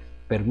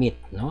permit,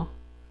 no?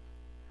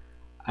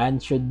 And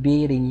should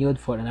be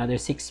renewed for another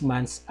 6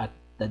 months at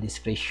the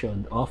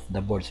discretion of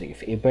the board. So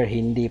if ever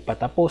hindi pa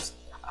tapos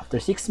after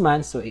 6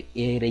 months, so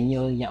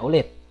i-renew niya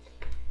ulit,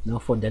 no,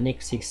 for the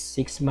next 6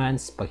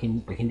 months. Pag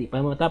hindi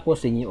pa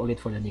matapos, renew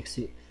ulit for the next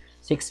 6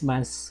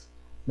 months,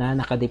 na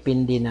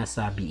nakadepende na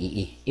sa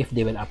BEE if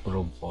they will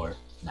approve or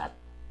not.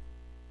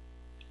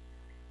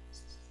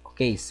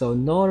 Okay, so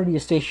no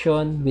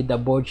registration with the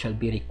board shall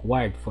be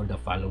required for the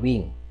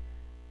following.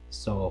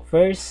 So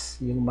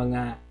first, yung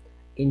mga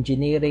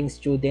engineering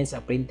students,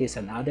 apprentice,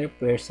 and other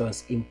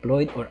persons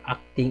employed or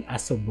acting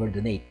as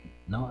subordinate.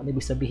 No? Ano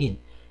ibig sabihin?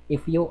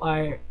 If you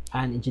are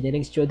an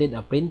engineering student,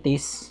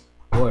 apprentice,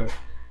 or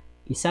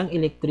isang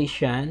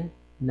electrician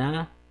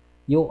na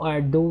you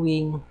are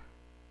doing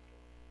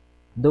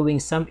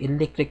some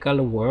electrical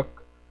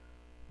work,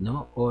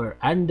 no, or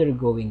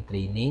undergoing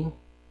training,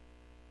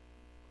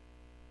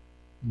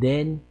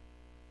 then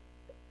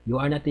you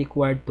are not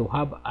required to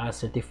have a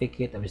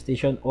certificate of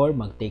registration or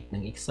mag-take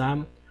ng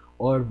exam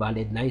or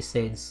valid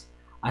license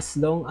as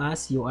long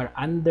as you are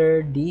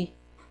under the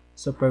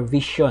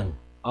supervision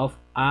of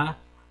a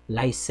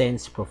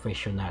licensed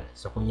professional.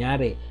 So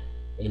kunyari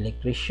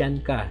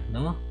electrician ka,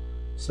 no?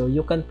 So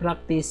you can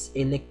practice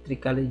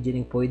electrical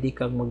engineering, pwede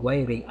kang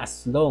mag-wiring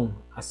as long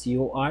as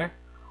you are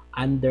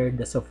under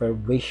the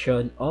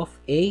supervision of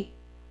a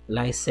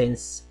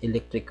licensed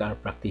electrical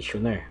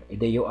practitioner.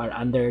 Either you are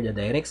under the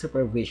direct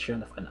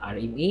supervision of an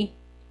RME,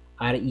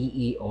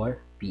 REE,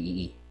 or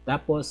PEE.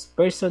 Tapos,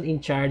 person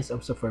in charge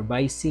of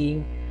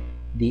supervising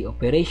the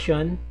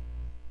operation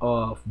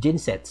of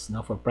gensets, no,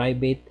 for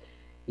private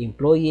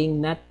employing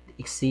not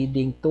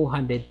exceeding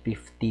 250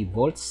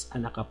 volts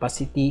and a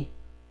capacity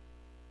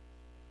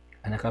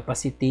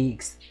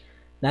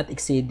not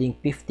exceeding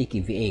 50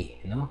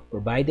 kVA, no,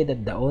 provided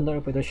that the owner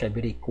operator shall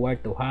be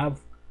required to have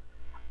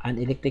an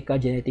electrical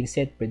generating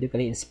set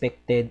periodically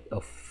inspected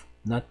of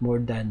not more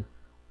than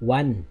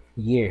 1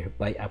 year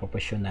by a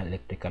professional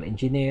electrical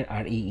engineer,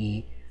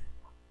 REE,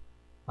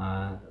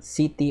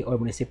 city or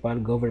municipal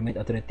government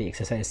authority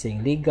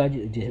exercising legal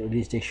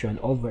jurisdiction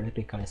over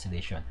electrical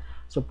installation.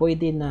 So,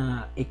 pwede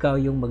na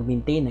ikaw yung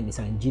mag-maintain ng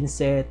isang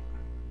genset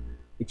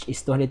which is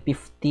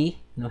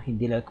 250, no,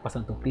 hindi lalagpas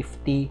ng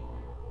 250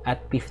 at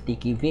 50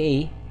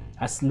 kVA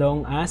as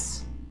long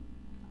as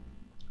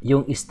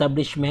yung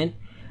establishment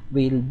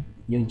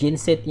yung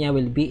genset niya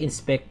will be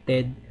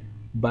inspected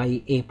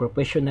by a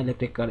professional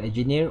electrical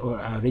engineer or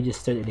a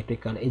registered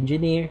electrical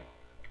engineer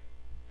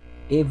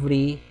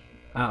every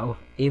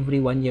 1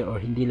 year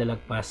or hindi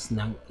lalagpas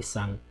ng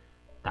isang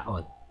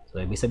taon. So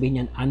ibig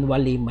sabihin yan,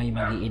 annually may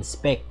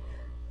magi-inspect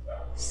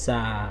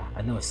sa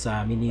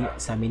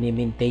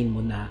mini-maintain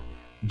mo na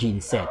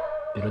genset.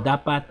 Pero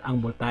dapat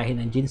ang voltahe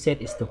ng genset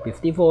is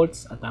 250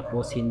 volts at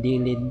tapos hindi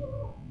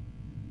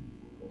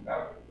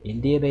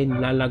rin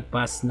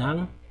lalagpas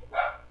ng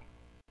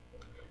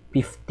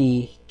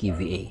 50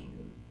 kVA.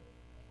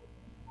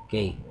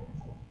 Okay.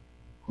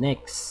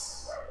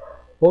 Next,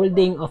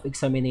 holding of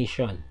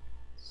examination.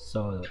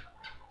 So,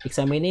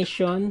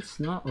 examinations,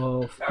 no,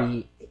 of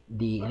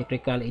the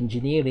electrical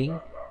engineering,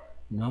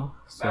 no.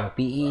 So,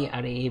 PE,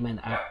 REM,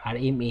 and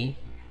RME.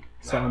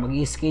 So, ang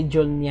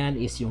mag-schedule niyan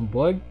is yung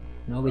board,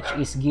 no, which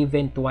is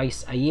given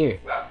twice a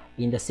year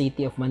in the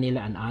city of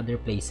Manila and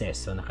other places.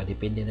 So,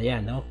 nakadepende na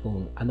yan, no,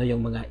 kung ano yung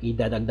mga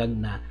idadagdag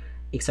na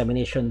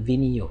examination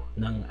venue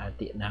ng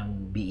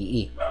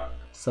BEE.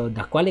 So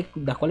the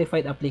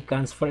qualified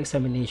applicants for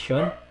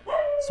examination,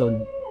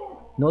 so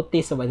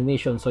notice of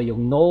admission, so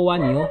yung NOA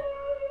nyo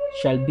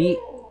shall be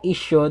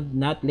issued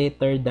not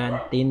later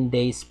than 10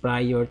 days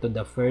prior to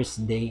the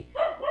first day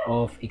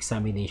of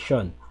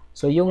examination.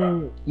 So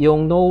yung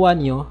NOA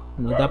nyo,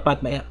 no,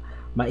 dapat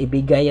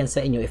maibigay yan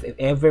sa inyo if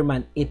ever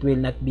man it will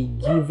not be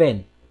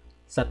given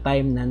sa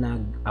time na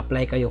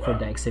nag-apply kayo for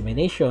the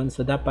examination.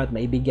 So dapat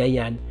maibigay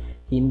yan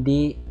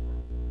hindi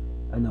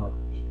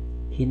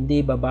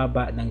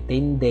bababa ng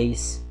 10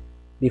 days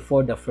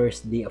before the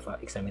first day of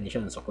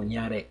examination. So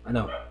kunyari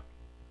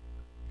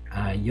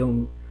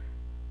yung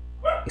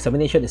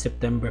examination is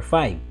September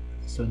 5.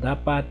 So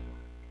dapat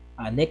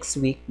next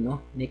week you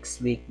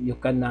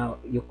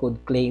could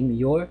claim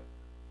your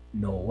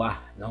NOA,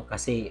 no,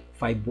 kasi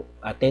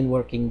 10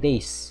 working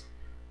days.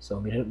 So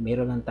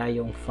meron lang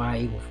tayong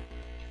 5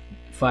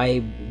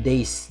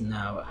 days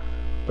na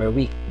per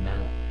week na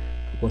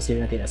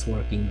consider natin as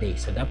working day.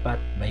 So dapat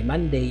by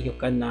Monday you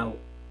can now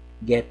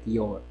get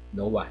your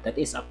NOA. That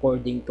is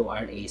according to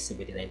RA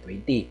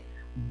 7920.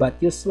 But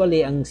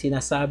usually ang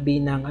sinasabi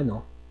ng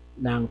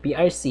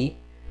PRC,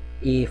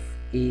 if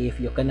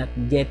you cannot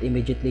get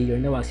immediately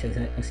your NOA,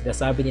 ang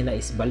sinasabi nila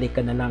is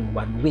balik ka na lang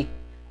 1 week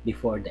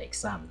before the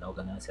exam, no?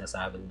 Ganun ang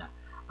sinasabi na.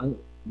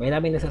 May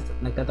namin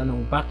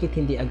nagtatanong bakit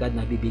hindi agad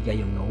nabibigay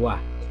yung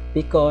NOA?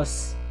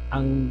 Because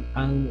ang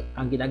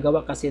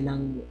ginagawa kasi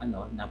ng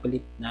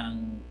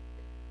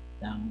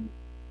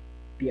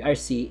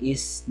PRC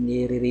is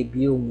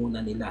nire-review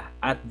muna nila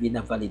at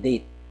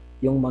bina-validate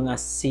yung mga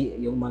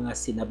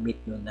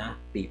sinubmit nyo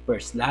na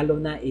papers, lalo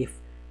na if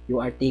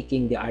you are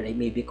taking the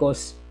RMA,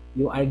 because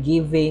you are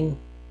giving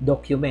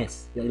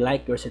documents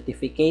like your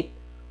certificate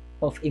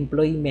of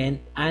employment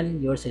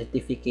and your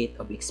certificate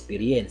of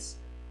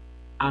experience.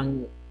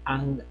 Ang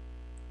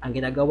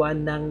ginagawa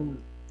ng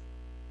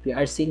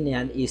PRC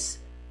niyan is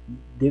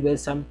they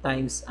will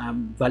sometimes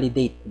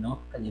validate,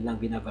 no? Kanilang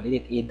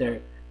bina-validate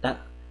either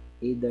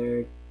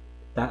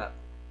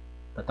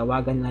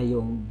tatawagan na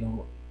yung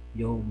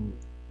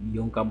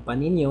yung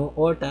company nyo,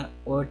 or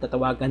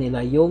tatawagan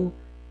nila yung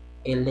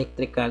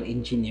electrical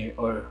engineer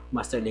or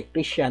master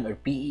electrician or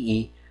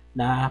PEE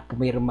na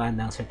pumirma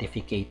ng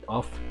certificate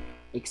of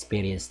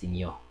experience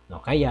ninyo. No?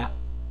 Kaya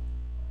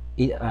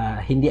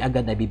hindi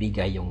agad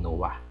nabibigay yung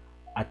NOAA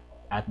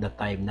at the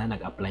time na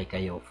nag-apply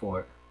kayo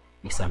for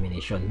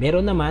examination.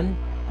 Meron naman,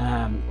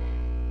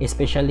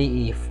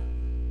 especially if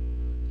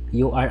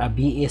you are a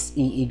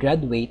BSEE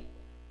graduate,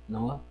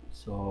 no?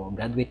 So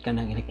graduate ka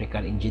ng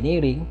electrical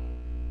engineering,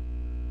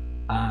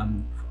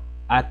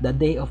 at the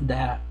day of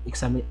the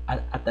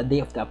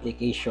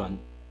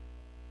application,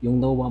 yung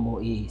NOAA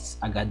mo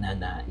is agad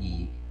na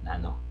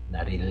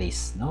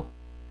release, no?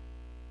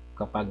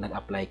 Kapag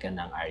nag-apply ka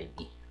ng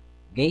RME.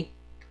 Okay?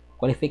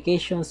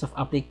 Qualifications of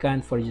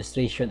applicant for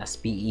registration as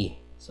PE.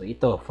 So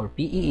ito for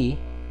PEE,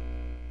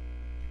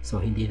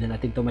 so hindi na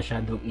natin to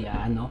masyadong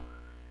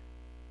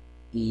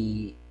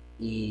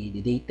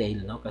i-detail,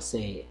 no,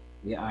 kasi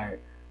we are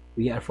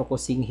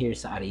focusing here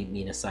sa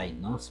RME na side,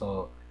 no.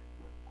 So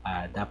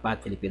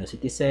dapat Filipino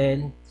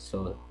citizen,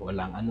 so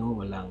walang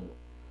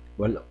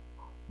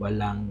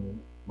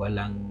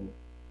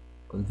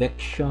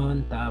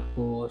conviction,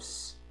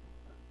 tapos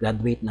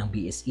graduate ng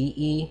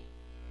BSEE,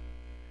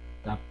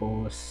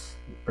 tapos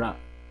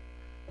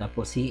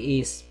he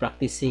is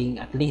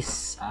practicing at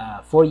least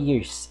 4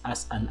 years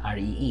as an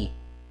REE,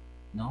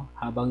 no?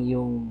 Habang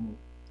yung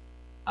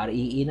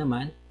REE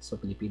naman, so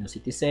Filipino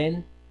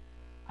citizen,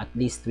 at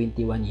least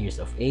 21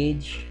 years of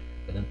age,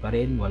 ganun pa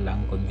rin,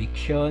 walang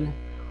conviction,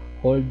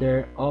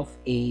 holder of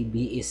a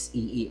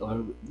BSEE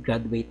or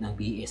graduate ng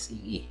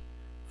BSEE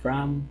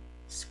from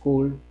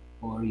school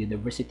or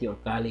university or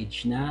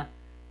college na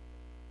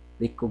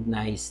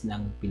recognized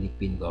ng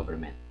Philippine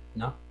government,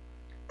 no?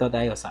 Ito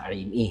tayo sa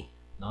RME,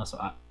 no? So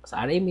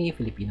sa RME,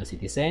 Filipino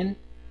citizen,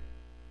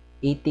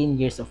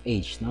 18 years of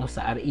age, no?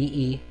 Sa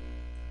REE,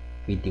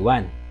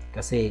 21.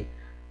 Kasi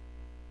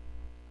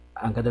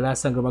ang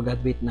kadalasan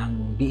gumagraduate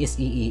ng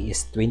BSEE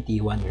is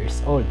 21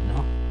 years old,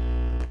 no?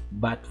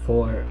 But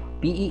for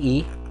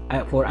PEE,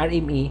 for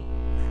RME,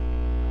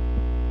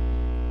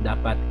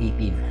 dapat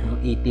 18, no?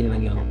 18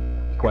 lang yung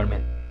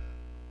requirement.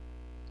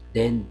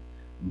 Then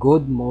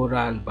good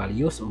moral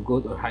values or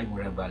good or high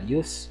moral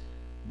values,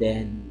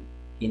 then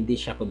hindi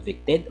siya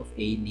convicted of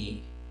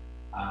any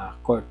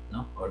court,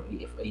 no, or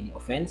if any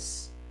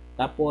offense.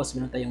 Tapos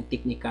meron tayong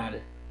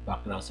technical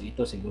background. So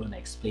ito siguro na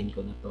explain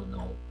ko na to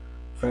no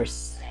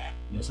first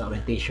yung sa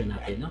orientation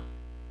natin, no.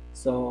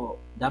 So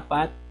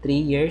dapat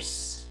 3 years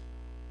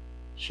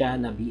siya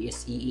na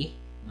BSEE,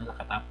 no,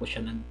 nakatapos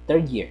siya ng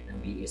 3rd year ng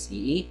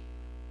BSEE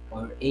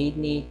or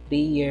any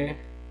 3-year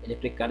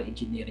electrical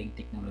engineering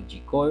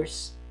technology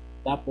course,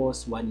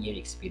 tapos 1 year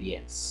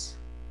experience.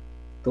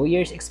 2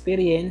 years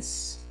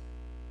experience,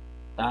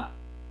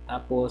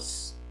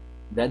 tapos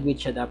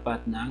graduate siya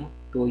dapat ng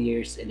 2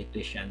 years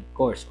electrician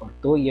course or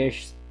 2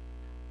 years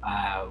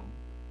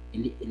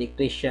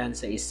electrician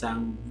sa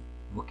isang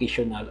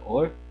vocational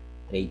or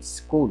trade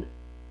school.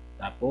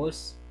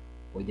 Tapos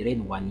pwede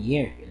rin 1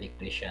 year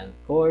electrician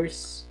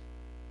course,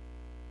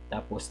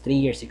 tapos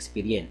 3 years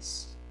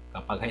experience.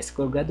 Kapag high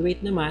school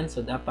graduate naman,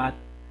 so dapat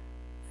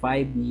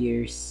 5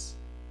 years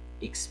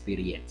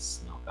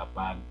experience, no,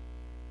 kapag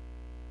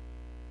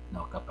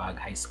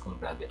high school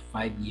graduate,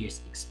 5 years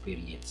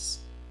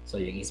experience.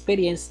 So yung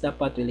experience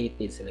dapat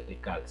related sa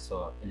electrical,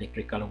 so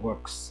electrical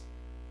works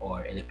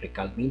or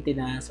electrical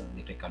maintenance or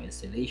electrical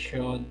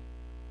installation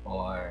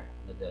or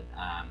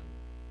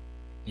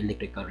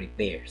electrical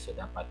repair. So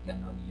dapat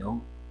ganun yung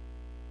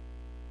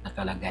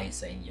nakalagay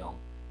sa inyong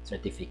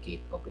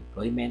certificate of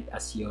employment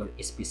as your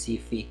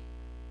specific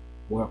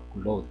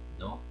workload,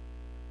 no.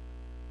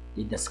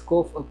 In the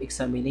scope of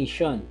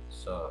examination,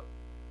 so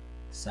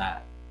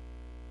sa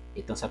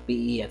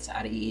PE at sa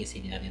REE,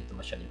 hindi na rin ito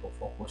masyadong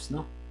focus,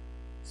 no.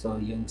 So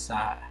yung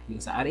sa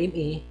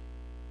RME,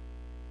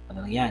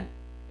 ano lang yan,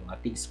 yung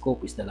ating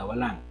scope is dalawa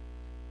lang,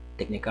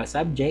 technical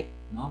subject,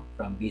 no,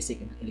 from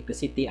basic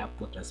electricity up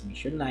to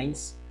transmission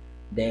lines,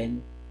 then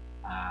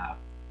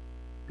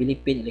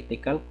Philippine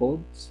Electrical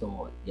Code,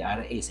 so the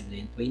RA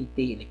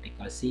 7920,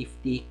 Electrical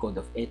Safety, Code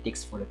of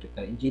Ethics for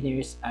Electrical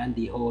Engineers, and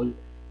the whole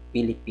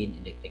Philippine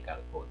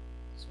Electrical Code.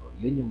 So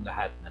yun yung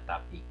lahat na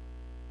topic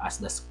as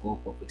the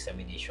scope of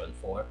examination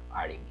for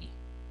RME.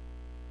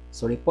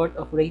 So report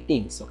of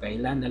rating, so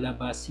kailan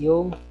lalabas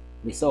yung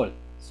result?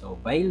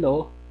 So by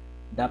law,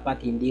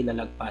 dapat hindi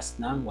lalagpas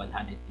ng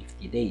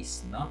 150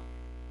 days, no?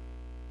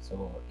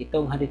 So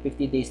itong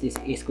 150 days, this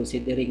is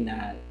considering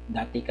na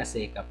dati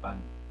kasi kapag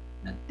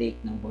nag-take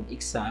ng board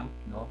exam,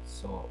 no,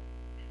 so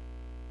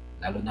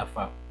lalo na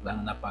pag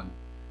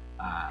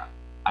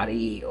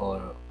RE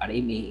or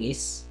RME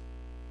is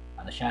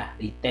ano siya,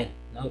 written,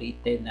 no,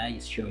 written na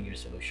is show your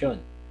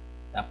solution.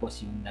 Tapos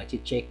yung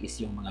nag-check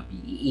is yung mga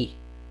BEE.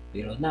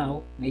 Pero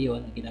now,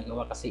 ngayon ang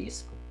ginagawa kasi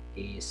is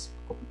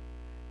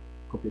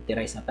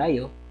computerized na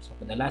tayo. So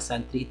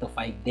kadalasan 3 to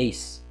 5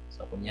 days.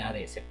 So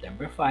kunyari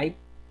September 5,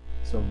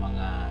 so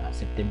mga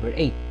September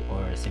 8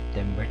 or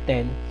September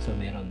 10, so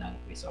meron ng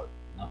result,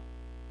 no.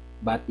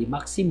 But the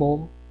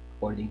maximum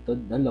according to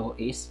the law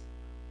is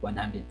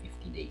 150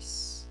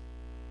 days.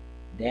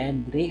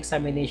 Then,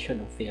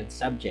 re-examination of failed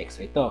subjects.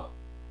 So,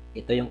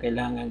 ito yung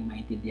kailangan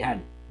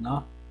maintindihan,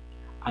 no?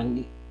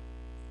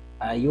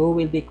 You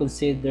will be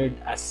considered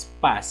as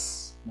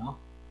pass, no?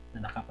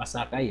 Na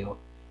nakapasa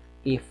kayo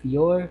if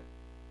your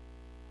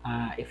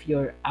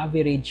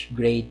average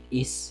grade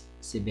is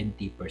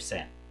 70%.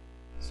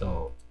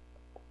 So,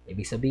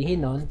 ibig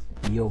sabihin nun,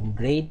 yung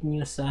grade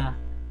nyo sa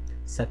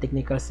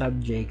technical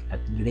subject at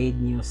grade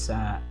nyo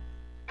sa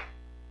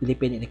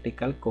Philippine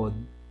Electrical Code,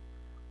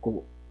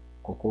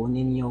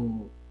 kukunin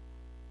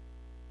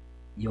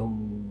yung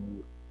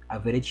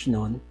average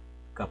nun.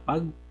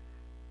 Kapag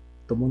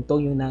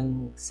tumuntong yun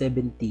ng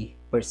 70%,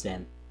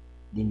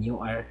 then you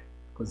are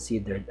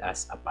considered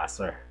as a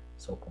passer.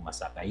 So,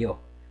 pumasa kayo.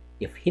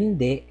 If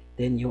hindi,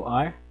 then you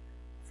are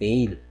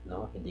fail,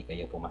 no? Hindi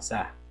kayo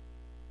pumasa.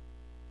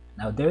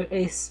 Now, there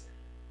is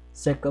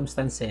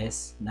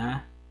circumstances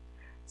na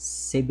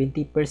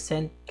 70%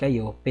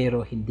 kayo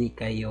pero hindi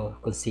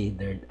kayo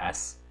considered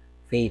as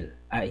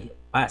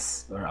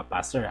pass or a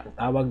passer. Ang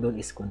tawag doon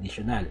is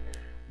conditional.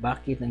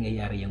 Bakit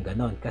nangyayari yung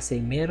ganon?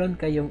 Kasi meron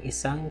kayong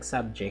isang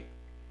subject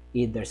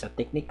either sa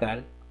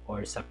technical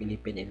or sa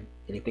Philippine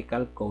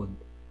Electrical Code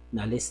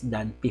na less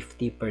than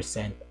 50%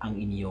 ang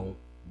inyong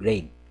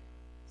grade.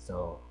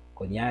 So,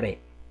 kunyari,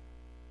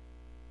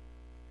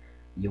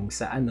 yung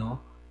sa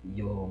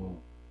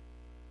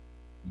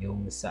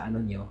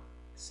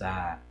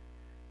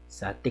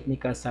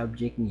technical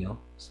subject nyo,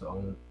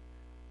 so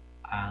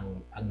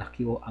ang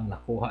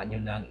nakuha nyo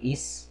lang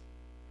is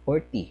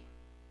 40,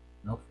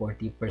 no?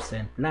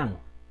 40% lang.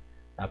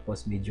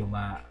 Tapos medyo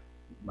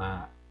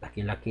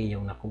laki-laki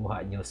yung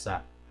nakuha nyo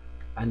sa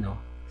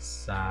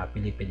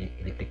Philippine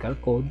Electrical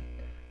Code.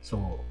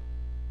 So,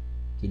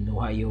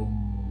 kinuha yung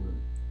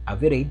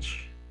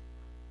average,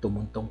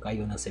 tumuntong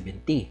kayo ng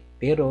 70.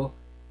 Pero,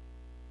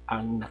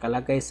 ang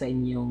nakalagay sa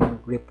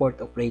inyong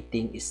report of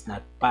rating is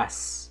not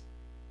pass,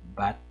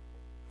 but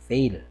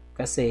fail.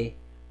 Kasi,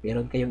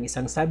 meron kayong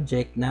isang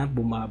subject na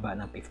bumaba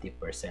ng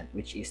 50%,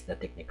 which is the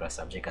technical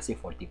subject, kasi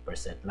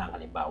 40% lang,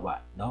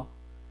 halimbawa, no?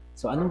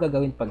 So, anong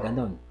gagawin pag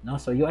ganun? No?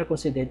 So, you are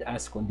considered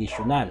as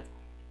conditional.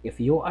 If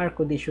you are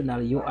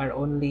conditional, you are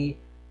only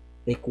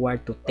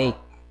required to take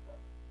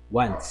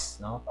once,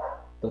 no?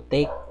 To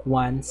take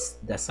once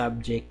the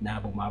subject na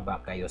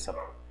bumaba kayo sa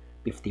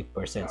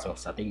 50%. So,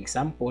 sa ating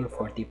example,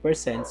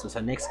 40%. So,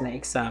 sa next na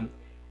exam,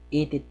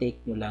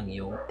 iti-take nyo lang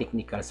yung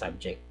technical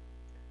subject.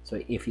 So,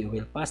 if you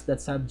will pass that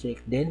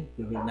subject, then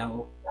you will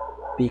now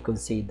be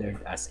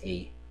considered as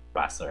a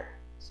passer.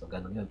 So,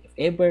 ganun yun. If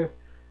ever,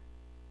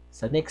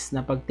 sa next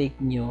na pag-take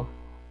nyo,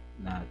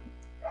 na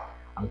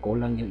ang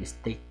kulang nyo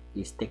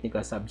is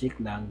technical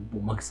subject lang,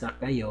 bumagsak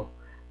kayo,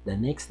 the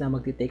next na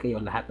mag-take kayo,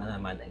 lahat na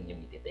naman ang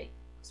inyong iti-take.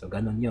 So,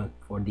 ganun yun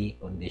for the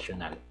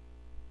conditional.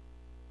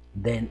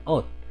 Then,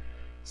 oath.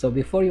 So,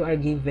 before you are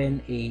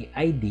given a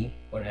ID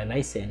or a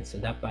license, so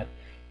dapat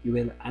you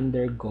will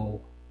undergo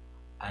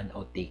an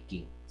oath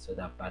taking.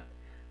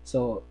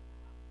 So,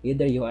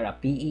 either you are a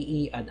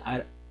PEE, an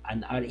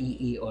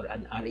REE, or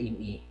an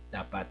RME,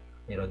 dapat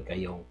meron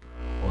kayong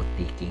oath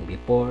taking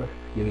before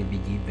you will be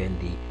given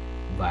the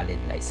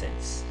valid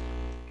license.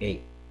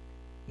 Okay.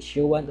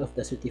 Issuance of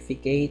the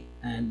certificate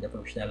and the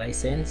professional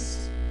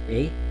license.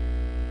 Okay.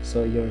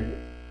 So, your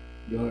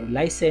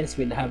license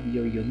will have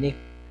your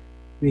unique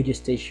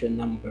registration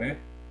number,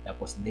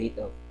 tapos date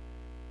of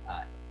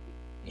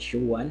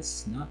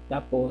issuance, no?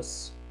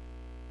 Tapos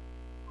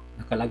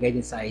nakalagay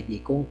din sa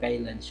ID kung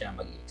kailan siya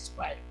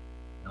mag-expire,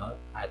 no?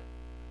 At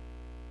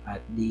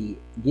the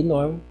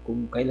norm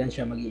kung kailan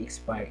siya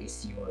mag-expire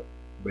is your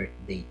birth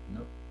date,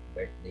 no?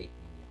 Birth date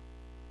niyo.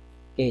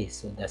 Okay,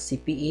 so the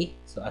CPE,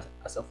 so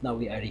as of now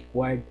we are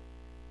required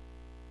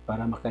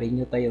para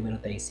makarenew tayo,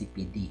 meron tayong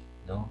CPD,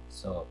 no?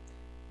 So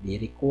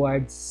the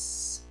required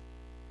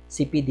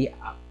CPD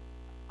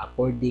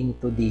according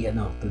to the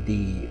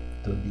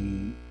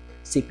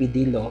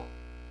CPD law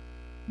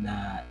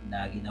na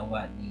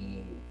ginawa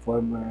ni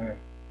former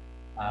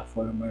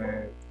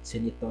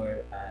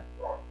senator at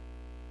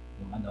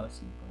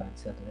si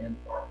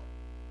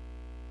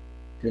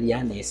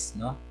Trillanes,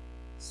 no?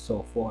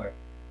 So for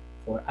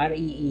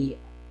REE,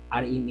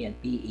 RME and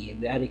PE,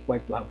 we are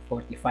required to have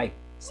 45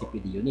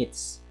 CPD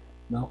units,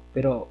 no?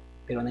 Pero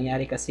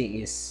nangyari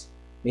kasi is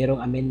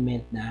merong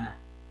amendment na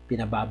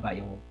pinababa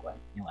yung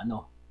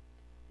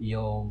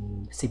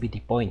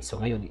CPD points. So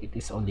ngayon it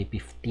is only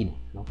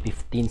 15, no?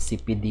 15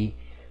 CPD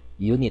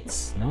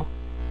units, no?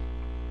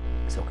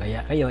 So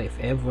kaya kayo, if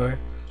ever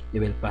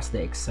you will pass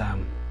the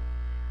exam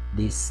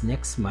this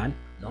next month,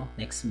 no?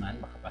 Next month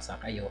makapasa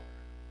kayo,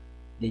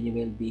 then you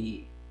will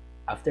be,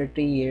 after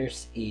 3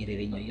 years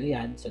i-renew nyo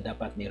yan. So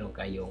dapat meron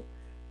kayong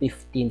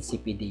 15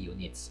 CPD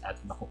units at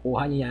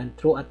makukuha nyo yan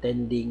through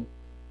attending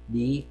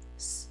the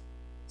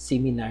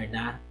seminar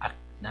na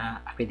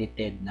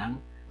accredited ng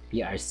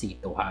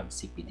PRC to have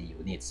CPD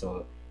units.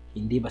 So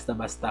hindi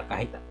basta-basta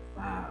kahit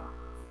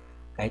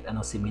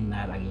anong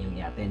seminar ang inyong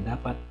i-attend.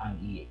 Dapat ang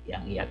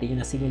i-attend nyo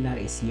na seminar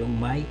is yung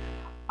may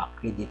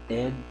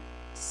accredited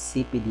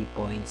CPD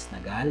points na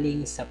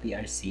galing sa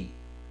PRC.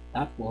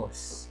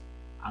 Tapos,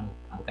 ang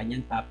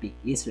kanyang topic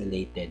is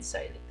related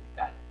sa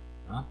electrical.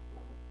 No?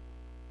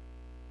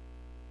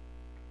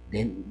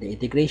 Then, the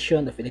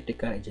integration of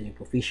electrical engineering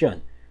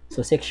profession.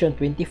 So, section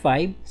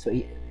 25, so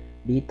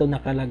dito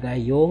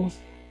nakalagay yung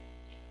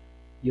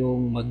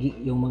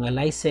mga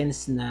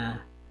license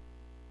na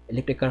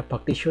electrical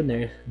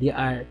practitioner, they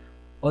are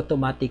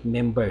automatic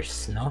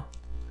members, no?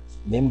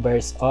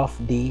 Members of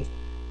the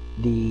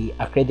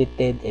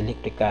Accredited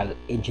Electrical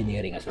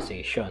Engineering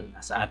Association.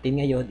 Sa atin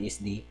ngayon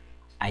is the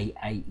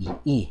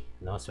IIEE,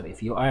 no? So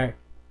if you are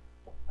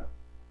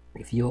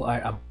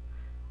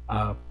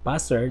a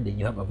passer, then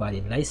you have a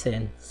valid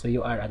license, so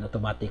you are an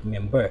automatic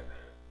member.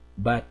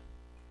 But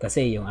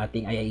kasi yung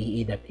ating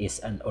IIEE, that is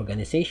an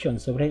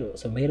organization, so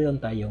mayroon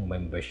tayong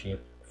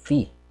membership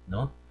fee,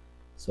 no?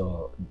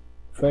 So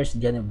first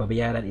diyan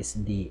babayaran is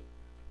the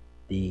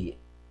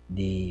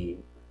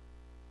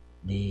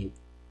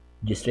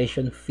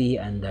registration fee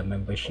and the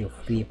membership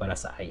fee para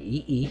sa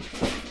IEE.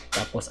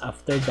 Tapos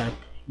after that,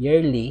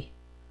 yearly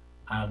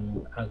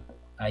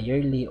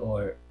yearly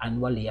or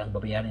annually ang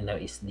babayaran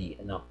nila is the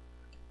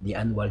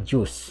annual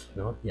dues,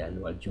 no? The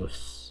annual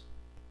dues.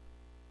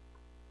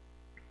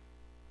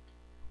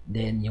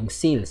 Then yung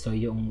seal, so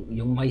yung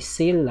may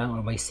seal lang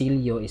or may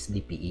silyo is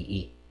the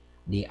PEE.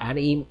 The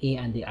RME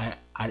and the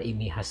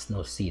RME has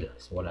no seal,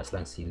 so wala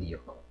silang silyo.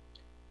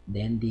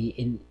 Then the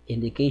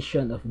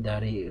indication of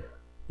the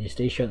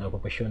registration or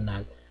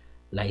professional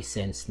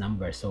license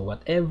number. So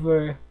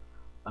whatever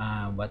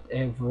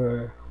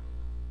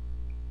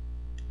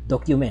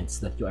documents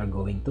that you are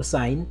going to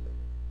sign,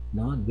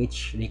 no,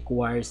 which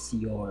requires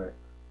your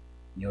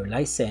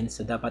license,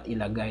 so dapat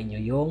ilagay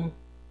nyo yung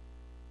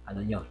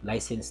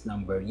license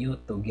number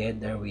nyo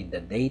together with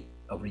the date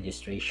of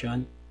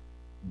registration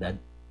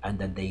and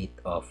the date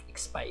of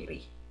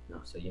expiry,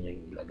 no? So yun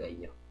yung ilagay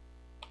nyo.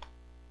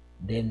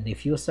 Then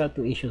refusal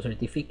to issue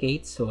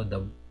certificate, so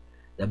the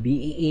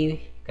BEE,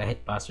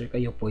 kahit passer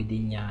kayo, pwede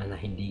niya na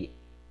hindi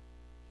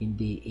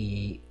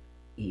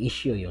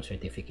i-issue yung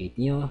certificate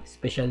nyo,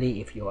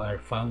 especially if you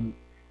are found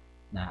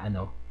na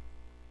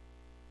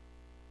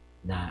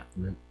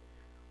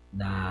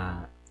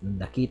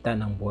nakita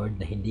ng board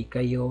na hindi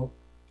kayo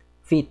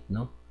fit,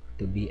 no,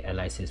 to be a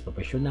licensed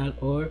professional,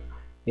 or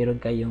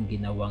meron kayong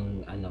ginawang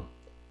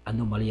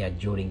anomalya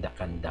during the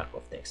conduct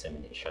of the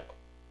examination.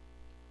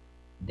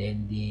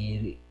 Then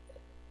the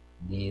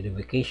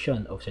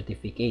revocation of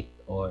certificate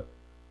or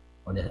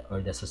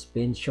the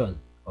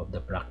suspension of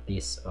the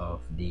practice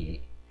of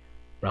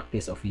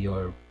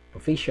your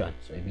profession.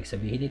 So ibig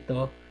sabihin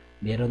nito,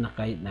 meron na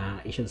kayo na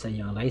issue sa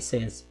inyo ang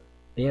license,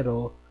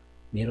 pero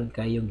meron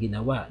kayong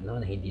ginawa, no,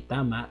 na hindi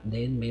tama,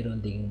 then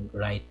meron ding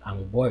right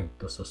ang board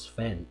to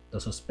suspend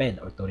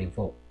or to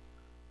revoke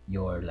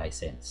your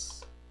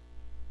license.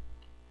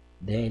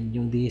 Then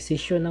yung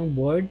decision ng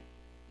board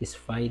is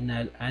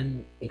final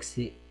and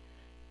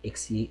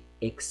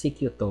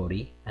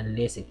executory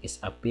unless it is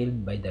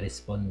appealed by the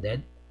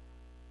respondent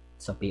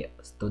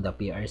to the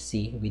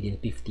PRC within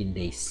 15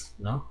 days,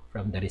 no,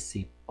 from the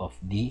receipt of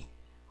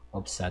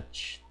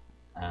such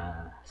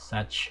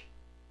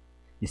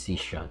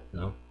decision,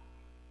 no.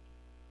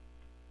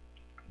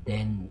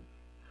 Then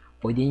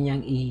pwede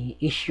niyang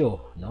i-issue,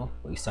 no,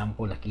 for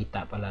example,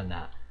 nakita pala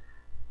na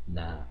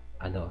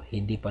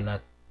hindi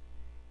pala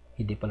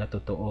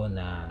totoo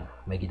na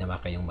may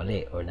ginawa kayong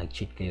mali or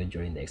nag-cheat kayo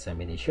during the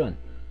examination,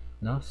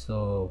 no?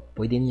 So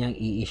pwede niyang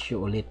i-issue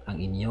ulit ang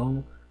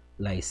inyong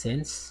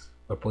license,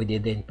 or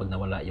pwede din pag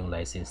nawala yung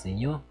license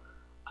ninyo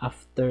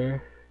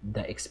after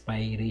the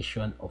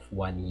expiration of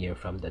 1 year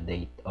from the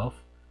date of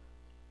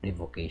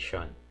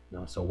revocation,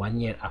 no? So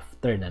 1 year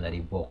after na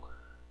na-revoke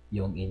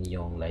yung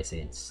inyong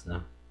license,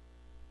 no?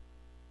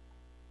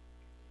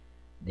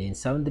 Then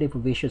sundry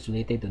provisions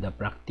related to the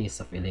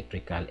practice of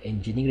electrical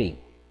engineering,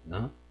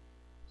 no?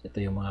 So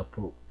ito yung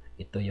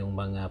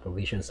mga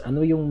provisions.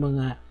 Ano yung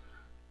mga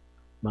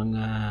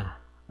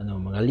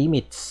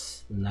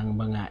limits ng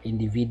mga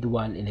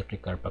individual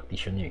electrical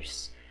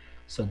practitioners?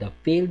 So the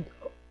field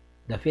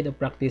of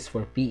practice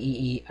for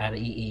PEE,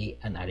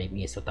 REE, and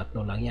RME. So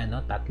tatlo lang yan,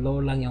 no?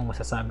 Tatlo lang yung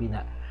masasabi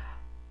na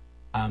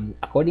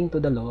according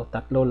to the law,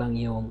 tatlo lang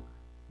yung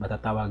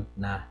matatawag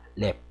na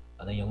LEP.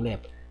 Ano yung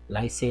LEP?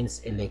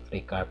 Licensed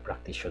Electrical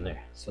Practitioner.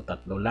 So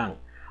tatlo lang.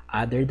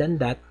 Other than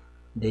that,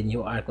 then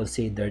you are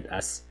considered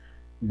as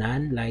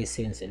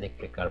non-licensed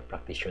electrical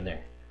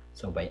practitioner.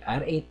 So by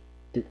RA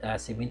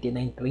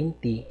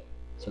 7920,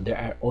 so there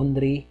are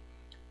only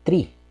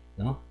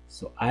 3, no?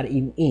 So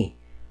RME,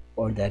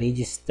 or the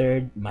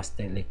Registered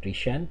Master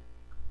Electrician,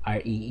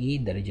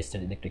 REE, the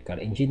Registered Electrical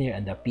Engineer,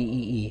 and the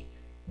PEE,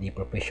 the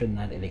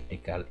Professional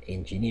Electrical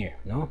Engineer,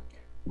 no?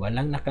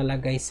 Walang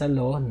nakalagay sa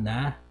law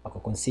na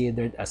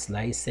considered as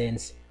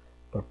licensed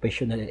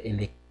professional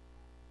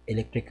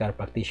electrical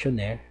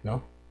practitioner,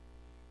 no,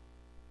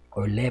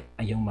 or LEP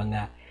ay yung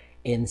mga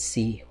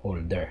NC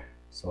holder.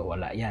 So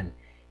wala yan,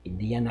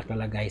 hindi yan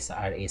nakalagay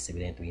sa RA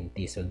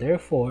 7920. So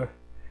therefore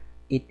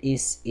it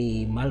is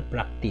a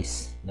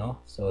malpractice,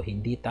 no? So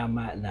hindi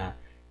tama na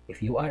if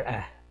you are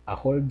a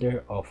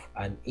holder of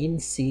an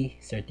NC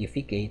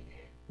certificate,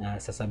 na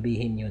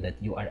sasabihin nyo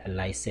that you are a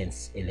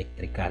licensed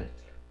electrical,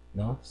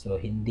 no? So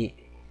hindi,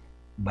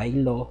 by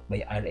law,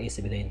 by RA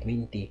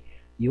 7920,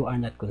 you are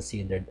not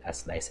considered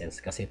as licensed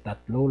kasi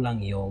tatlo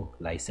lang yung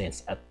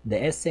license. At the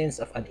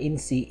essence of an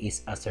NC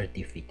is a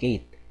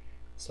certificate.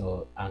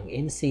 So ang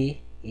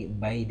NC,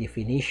 by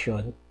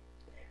definition,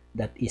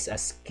 that is a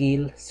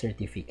skill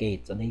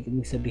certificate. So ano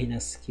yung sabihin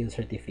ng skill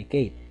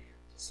certificate?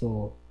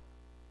 So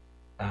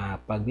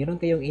pag meron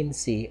kayong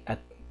NC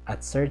at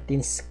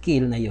certain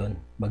skill na yon,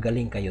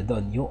 magaling kayo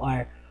doon, you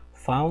are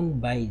found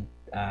by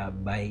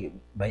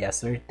a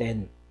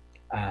certain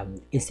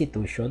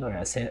institution or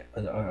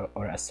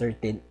a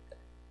certain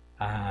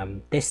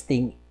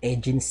testing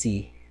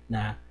agency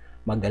na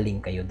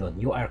magaling kayo doon.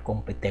 You are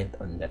competent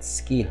on that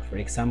skill. For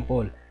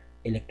example,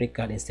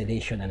 electrical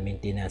installation and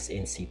maintenance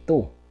NC2.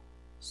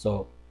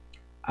 So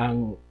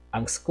ang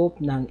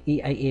scope ng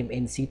EIM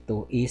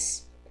NC2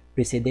 is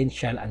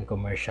residential and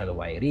commercial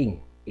wiring.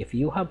 If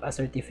you have a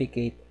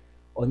certificate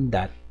on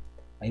that,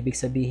 ibig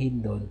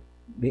sabihin doon,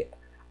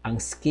 ang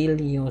skill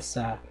niyo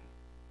sa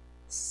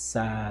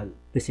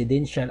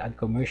residential and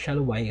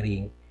commercial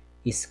wiring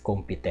is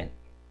competent,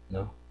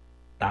 no?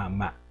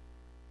 Tama.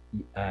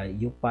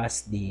 You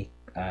pass the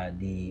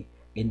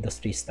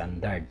industry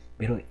standard.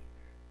 Pero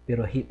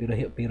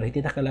hindi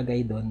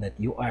nakalagay doon that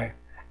you are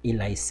a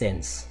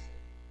license,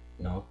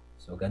 no?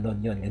 So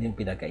ganun yung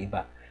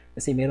pinagkaiba.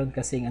 Kasi meron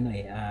kasing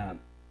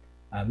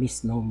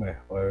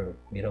misnomer or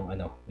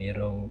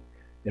merong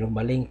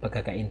maling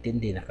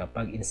pagkakaintindi na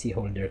kapag NC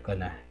holder ka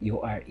na, you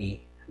are a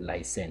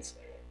license.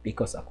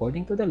 Because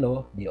according to the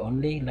law, the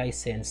only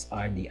license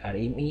are the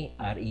RME,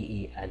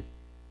 REE, and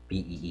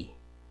PEE.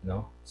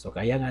 No? So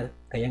kaya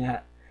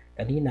nga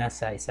kanina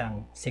sa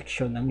isang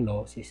section ng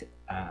law,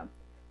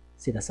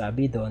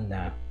 sinasabi doon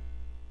na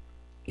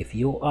if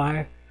you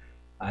are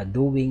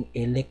doing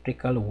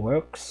electrical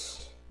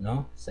works,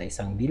 no, sa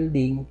isang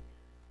building,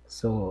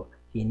 so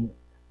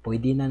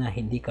pwede na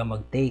hindi ka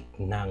mag-take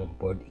ng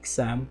board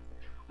exam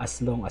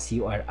as long as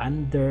you are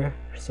under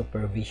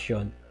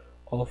supervision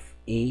of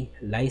a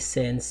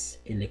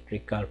licensed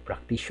electrical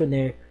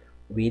practitioner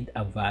with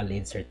a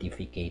valid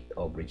certificate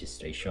of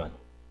registration,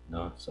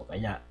 no? So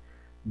kaya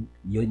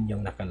yun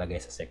yung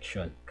nakalagay sa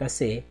section,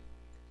 kasi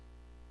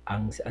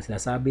ang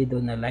sinasabi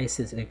doon na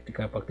licensed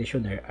electrical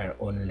practitioner are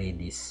only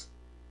these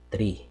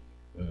 3.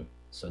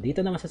 So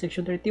dito naman sa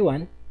section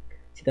 31,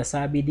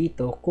 sinasabi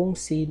dito kung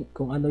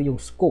ano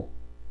yung scope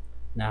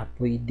na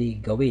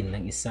pwede gawin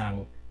ng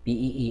isang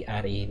PEE,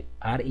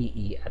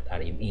 REE at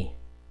RME.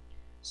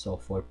 So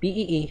for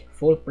PEE,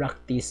 full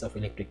practice of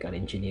electrical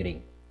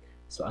engineering.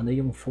 So ano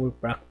yung full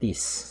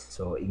practice?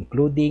 So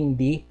including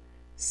the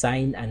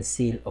sign and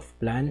seal of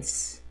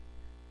plans,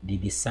 the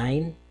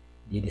design,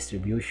 the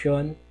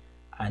distribution,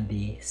 and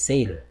the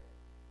sale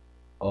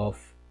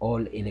of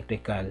all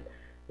electrical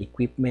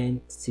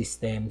equipment,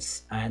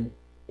 systems, and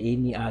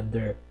any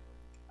other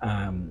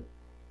na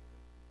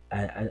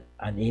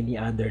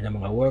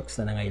mga works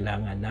na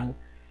nangailangan ng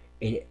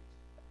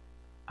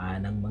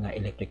mga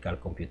electrical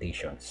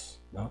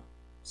computations, no?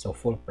 So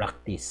full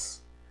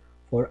practice.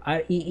 For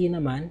REE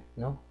naman,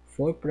 no,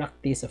 full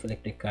practice of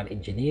electrical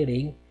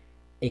engineering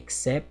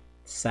except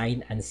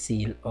sign and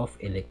seal of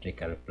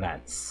electrical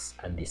plans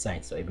and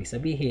design. So ibig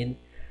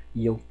sabihin,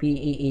 yung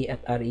PEE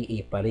at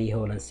REE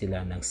pareho lang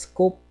sila ng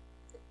scope,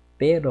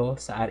 pero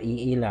sa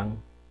REE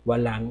lang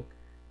walang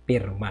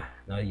pirma,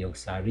 no? Yung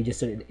sa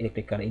registered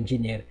electrical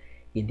engineer,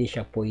 hindi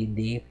siya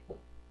pwede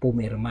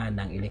pumirma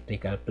ng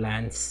electrical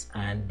plans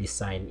and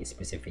design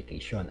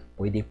specification.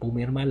 Pwede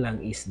pumirma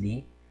lang is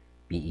the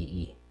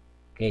PEE.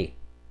 Okay.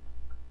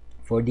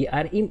 For the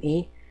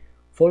RME,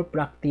 full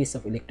practice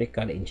of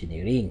electrical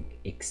engineering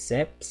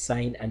except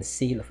sign and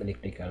seal of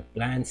electrical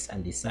plans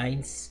and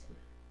designs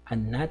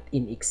and not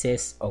in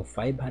excess of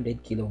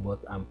 500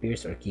 kilovolt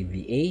amperes or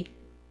kVA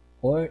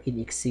or in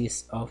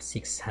excess of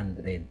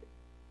 600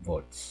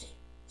 volts.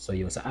 So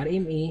yung sa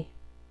RME,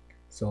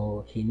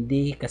 so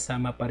hindi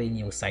kasama pa rin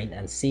yung sign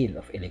and seal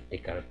of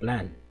electrical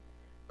plan.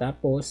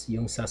 Tapos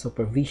yung sa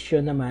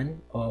supervision naman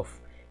of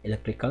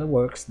electrical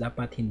works,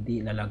 dapat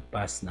hindi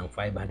lalagpas ng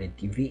 500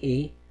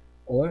 kVA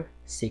or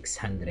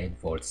 600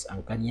 volts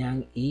ang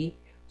kanyang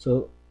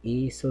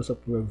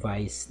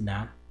i-supervise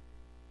na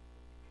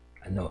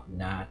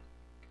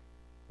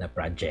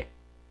project.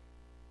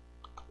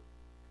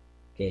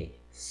 Okay,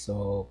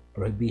 so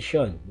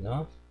prohibition,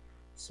 no?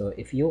 So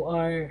if you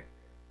are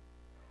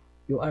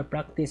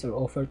practice or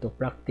offer to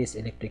practice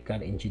electrical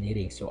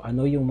engineering, so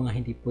ano yung mga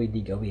hindi pwede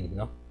gawin,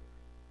 no?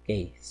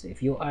 Okay, so if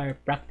you are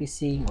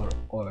practicing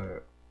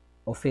or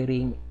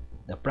offering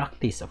the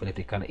practice of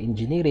electrical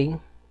engineering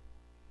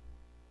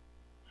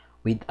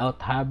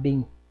without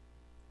having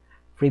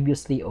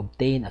previously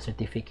obtained a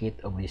certificate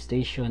of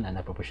registration and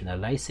a professional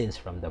license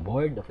from the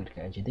Board of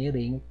Electrical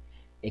Engineering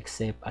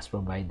except as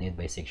provided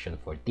by Section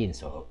 14.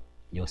 So,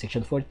 yung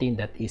Section 14,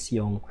 that is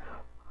yung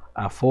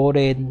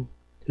foreign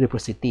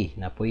reciprocity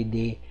na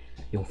pwede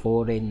yung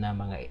foreign na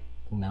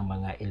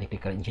mga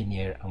electrical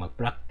engineer ang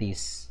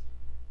mag-practice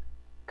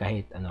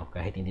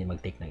kahit hindi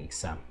mag-take ng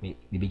exam,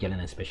 bibigyan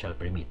lang ng special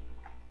permit.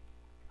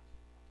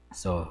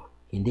 So,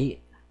 hindi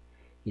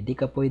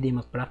ka pwede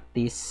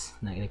mag-practice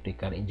ng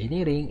electrical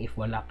engineering if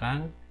wala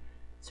kang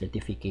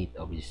certificate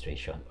of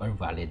registration or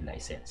valid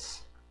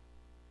license.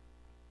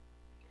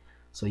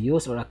 So,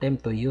 use or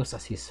attempt to use a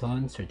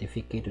SISON,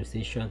 certificate,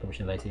 registration,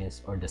 professional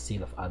license, or the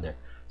seal of other.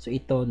 So,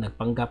 ito,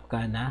 nagpanggap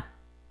ka na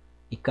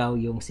ikaw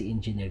yung si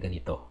engineer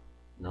ganito,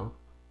 no?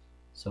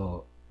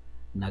 So,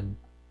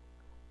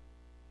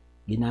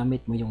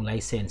 ginamit mo yung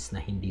license na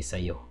hindi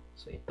sa'yo.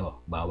 So,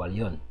 ito, bawal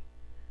yon.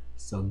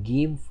 So,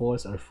 give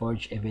false or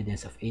forged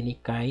evidence of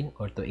any kind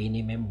or to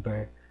any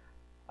member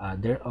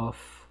thereof,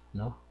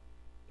 no?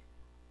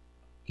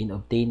 In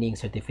obtaining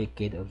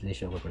certificate of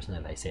registration or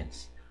personal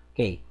license.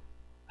 Okay.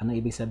 Ano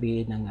ibig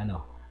sabihin ng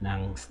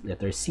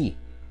letter C?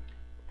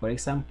 For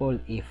example,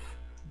 if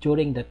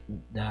during the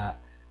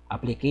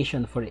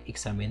application for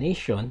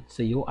examination,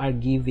 so you are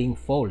giving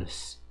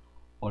false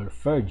or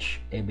forged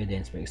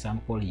evidence, for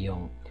example,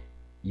 yung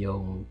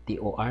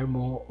TOR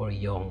mo or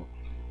yung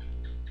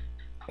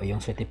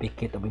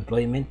certificate of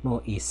employment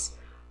mo is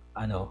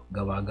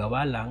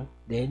gawa-gawa lang,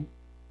 then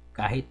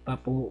kahit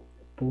pa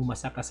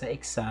pumasa ka sa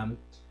exam,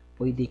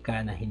 pwede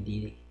ka na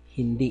hindi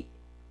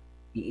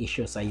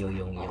i-issue sa iyo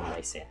yung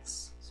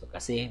license. So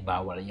kasi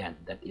bawal yan.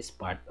 That is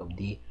part of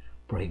the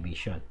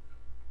prohibition.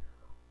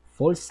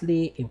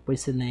 Falsely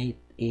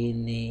impersonate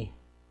any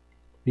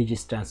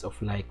registrants of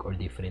like or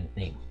different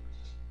name.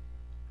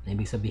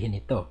 Ibig sabihin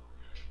ito.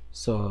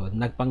 So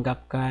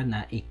nagpanggap ka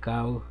na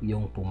ikaw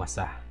yung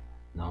pumasa,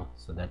 no?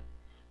 So that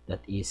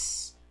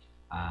is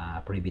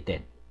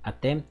prohibited.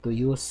 Attempt to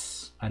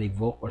use a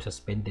revoked or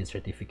suspended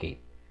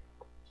certificate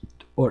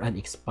or an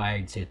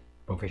expired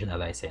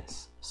professional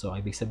license. So,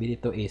 ibig sabihin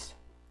dito is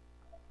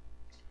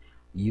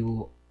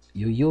you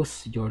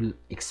use your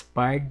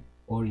expired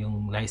or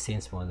yung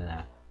license mo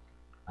na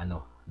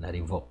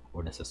revoke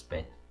or na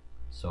suspend.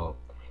 So,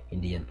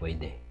 hindi yan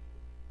pwede.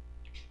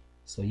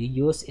 So, you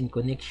use in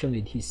connection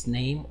with his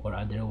name or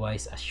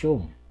otherwise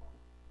assume,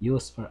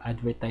 use or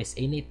advertise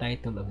any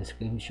title of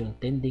description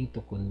tending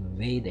to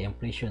convey the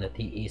impression that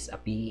he is a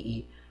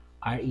PEE,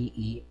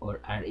 REE, or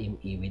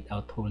RME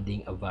without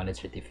holding a valid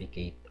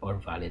certificate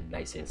or valid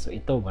license. So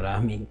ito,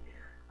 maraming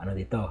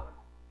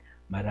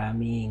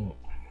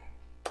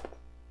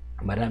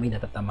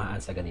natatamaan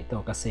sa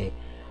ganito kasi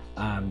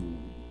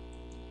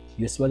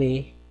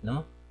usually,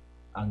 no,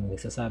 ang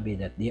nagsasabi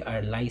that they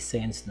are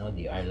licensed,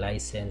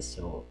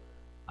 so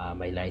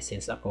may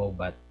license ako,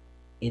 but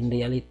in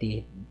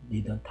reality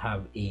they don't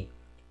have a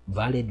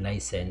valid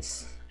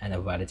license and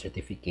a valid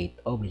certificate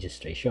of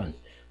registration.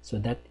 So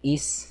that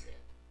is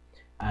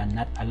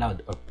not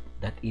allowed, or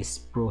that is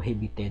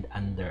prohibited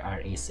under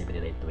RA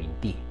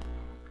 7920.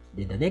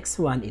 Then the next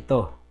one,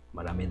 ito,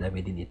 marami-dami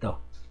din ito.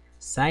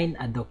 Sign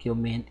a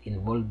document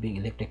involving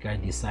electrical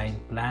design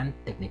plan,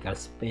 technical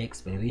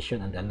specs, valuation,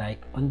 and the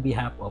like on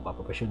behalf of a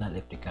professional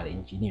electrical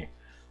engineer.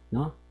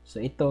 No? So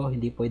ito,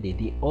 hindi pwede.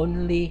 The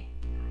only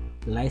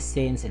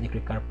licensed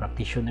electrical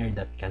practitioner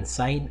that can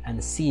sign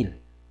and seal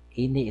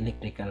any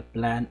electrical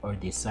plan or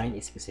design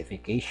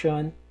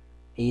specification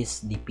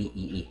is the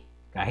PEE.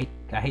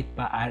 Kahit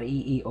pa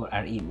REE or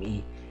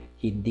RME,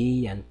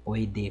 hindi yan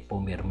pwede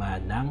pumirma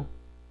ng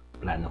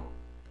plano.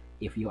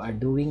 If you are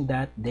doing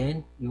that,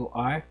 then you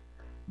are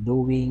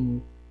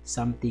doing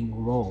something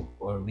wrong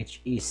or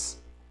which is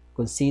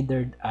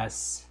considered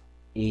as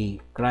a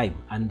crime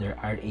under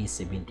RA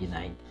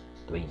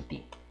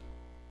 7920.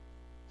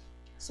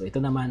 So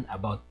ito naman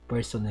about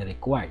personnel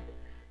required.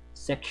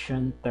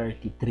 Section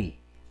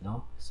 33,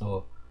 no?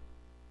 So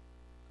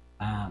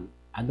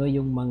ano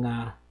yung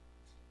mga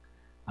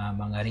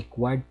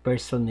required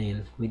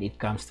personnel when it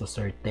comes to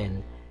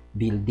certain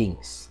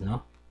buildings,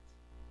 no?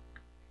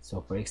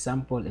 So for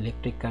example,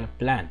 electrical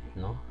plant,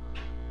 no?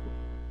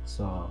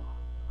 So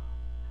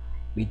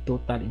with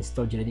total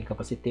installed generating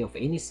capacity of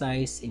any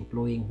size,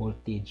 employing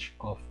voltage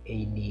of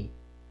any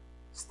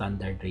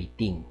standard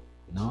rating,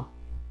 no?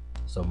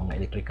 So mga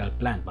electrical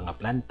plant, mga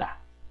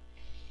planta.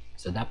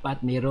 So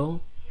dapat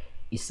mayroong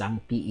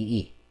isang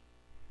PEE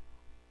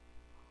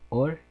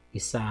or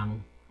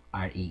isang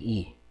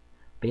REE.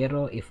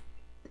 Pero if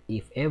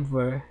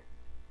ever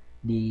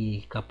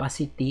the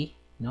capacity,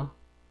 no,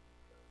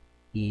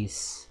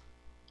 is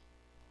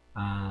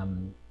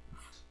 500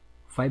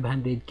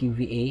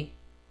 kVA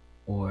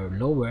or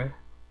lower,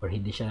 or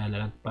hindi siya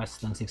nalalagpas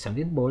ng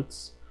 600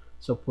 volts,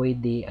 so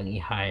pwede ang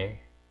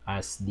i-hire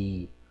as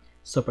the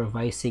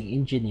supervising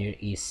engineer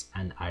is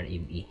an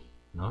RME,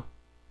 no?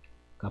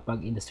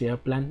 Kapag industrial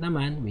plant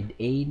naman with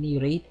any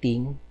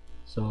rating,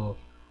 so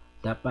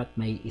dapat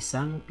may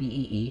isang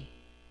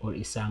PEE or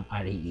isang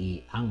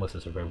REE ang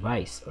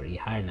magsusupervise or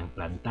i-hire ng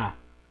planta.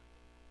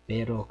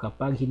 Pero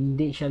kapag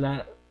hindi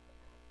siya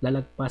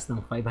lalagpas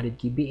ng 500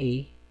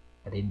 kVA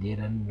at hindi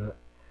rin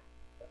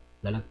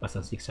lalagpas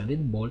ng 600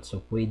 volts,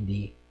 so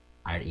pwede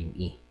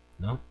RME,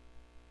 no?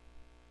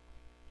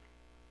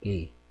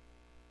 Okay.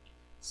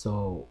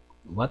 So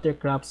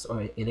watercrafts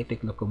or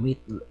electric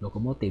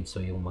locomotive,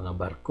 so yung mga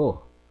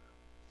barko.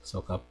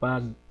 So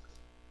kapag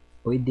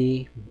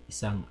pwede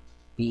isang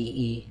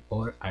PEE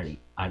or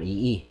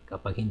REE.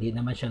 Kapag hindi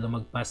naman siya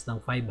lumagpas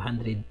ng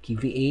 500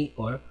 kVA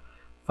or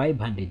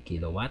 500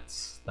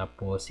 kilowatts,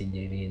 tapos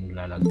hindi rin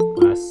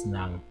lalagpas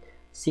ng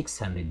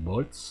 600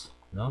 volts,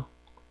 no?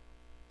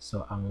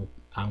 So ang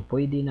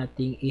pwede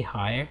nating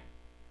i-hire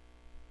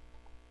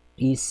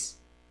is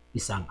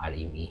isang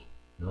RME,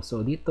 no?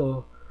 So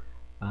dito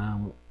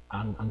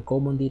ang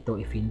common dito,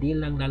 if hindi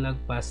lang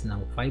lalagpas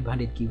ng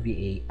 500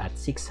 kVA at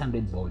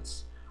 600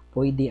 volts,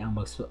 pwede ang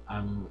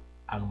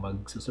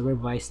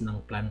mag-supervise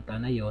ng planta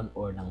na yon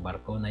or ng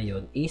barko na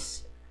yon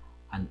is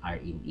an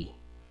RME.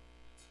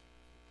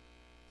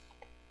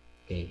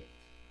 Okay.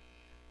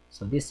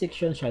 So this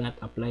section shall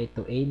not apply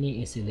to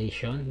any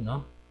installation,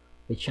 no,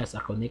 which has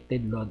a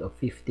connected load of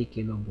 50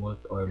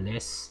 kilovolt or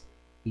less,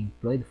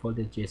 employed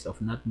voltages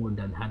of not more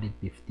than 150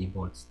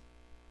 volts,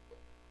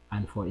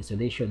 and for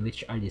installation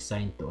which are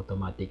designed to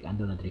automatic and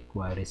do not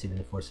require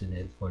resident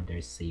personnel for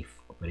their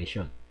safe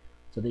operation.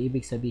 So, the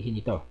ibig sabihin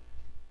ito.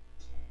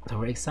 So,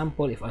 for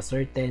example, if a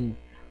certain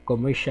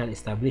commercial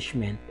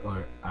establishment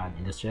or an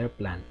industrial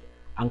plant,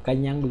 ang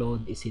kanyang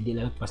load is hindi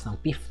lalagpas ng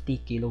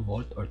 50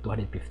 kilovolt or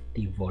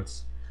 250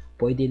 volts,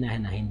 pwede na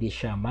hindi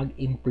siya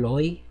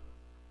mag-employ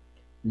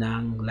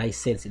ng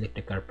licensed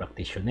electrical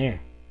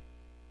practitioner,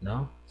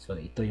 no? So,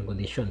 ito yung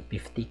condition,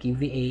 50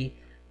 kVA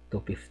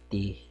to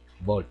 50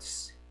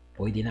 volts.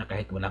 Pwede na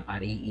kahit walang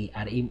REE,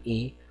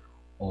 RME,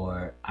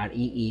 or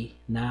REE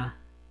na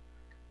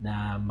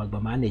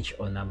magmamanage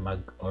o na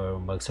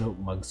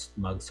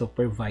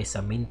mag-supervise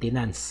sa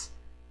maintenance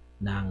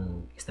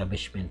ng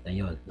establishment na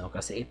yon, no?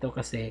 Kasi ito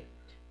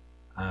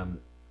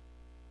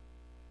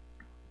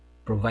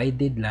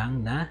provided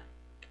lang na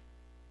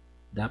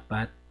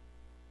dapat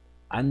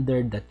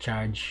under the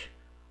charge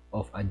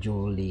of a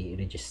duly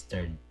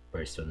registered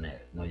personnel,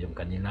 no? Yung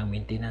kanilang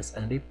maintenance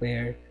and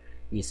repair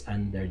is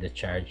under the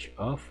charge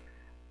of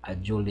a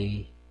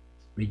duly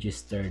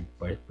registered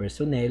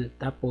personnel.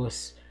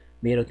 Tapos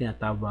mayroong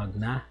tinatawag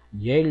na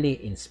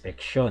yearly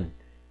inspection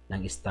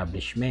ng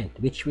establishment,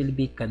 which will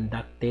be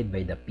conducted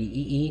by the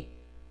PEE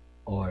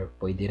or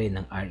pwede rin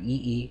ng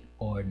REE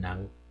or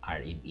ng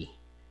RME,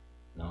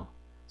 no?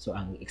 So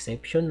ang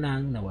exception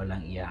lang na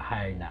walang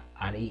i-hire na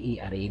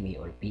REE,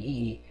 RME or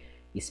PEE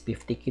is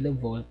 50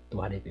 kilovolt,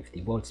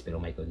 250 volts,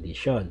 pero may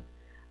condition.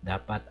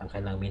 Dapat ang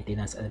kanilang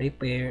maintenance and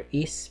repair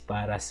is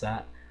para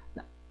sa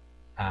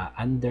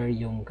under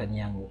yung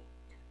kanyang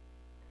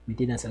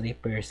maintenance and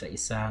repair sa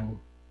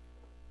isang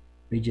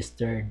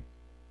registered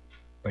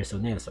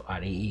personnel, so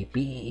REE,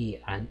 PEE,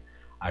 and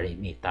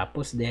RME.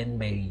 Tapos then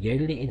may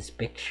yearly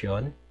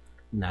inspection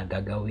na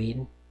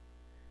gagawin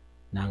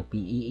ng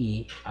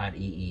PEE,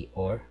 REE,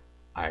 or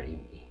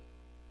RME.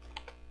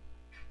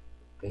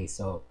 Okay,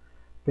 so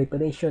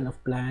preparation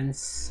of plans,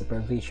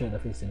 supervision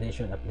of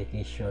installation,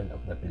 application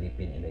of the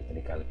Philippine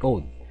Electrical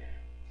Code,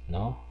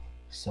 no?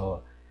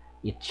 So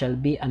it shall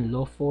be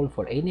unlawful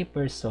for any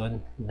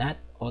person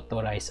not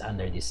authorized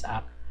under this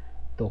act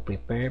to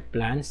prepare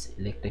plans,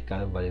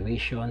 electrical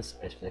valuations,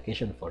 or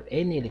specification for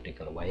any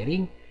electrical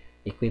wiring,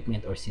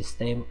 equipment, or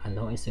system, and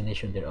no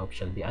installation thereof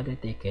shall be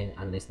undertaken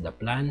unless the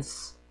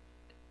plans,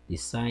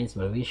 designs,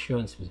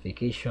 valuations,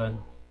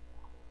 specification,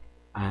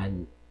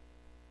 and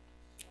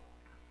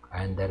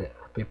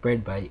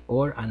prepared by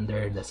or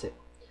under the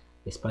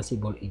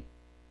responsible in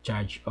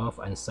charge of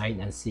and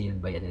signed and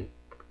sealed by an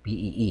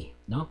PEE,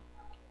 no?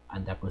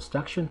 And the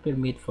construction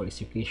permit for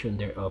execution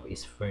thereof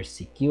is first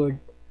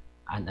secured,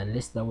 and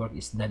unless the work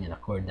is done in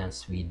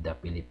accordance with the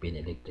Philippine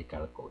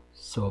Electrical Code.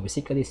 So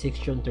basically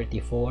Section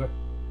 34,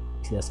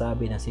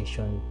 sinasabi ng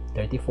Section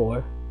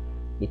 34,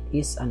 it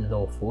is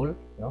unlawful,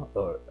 no,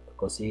 or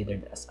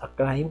considered as a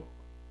crime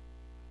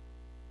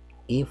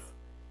if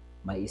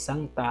may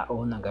isang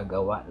tao na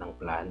gagawa ng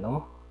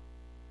plano,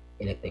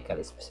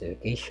 electrical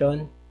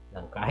specification,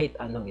 ng kahit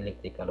anong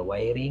electrical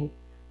wiring,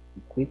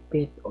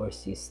 equipment, or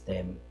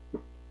system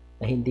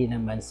na hindi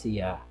naman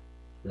siya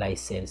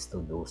licensed to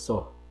do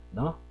so,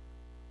 no?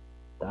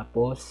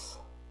 Tapos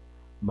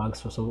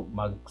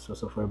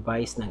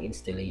magsusupervise ng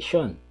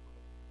installation,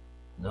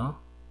 no,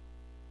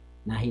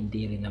 na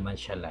hindi rin naman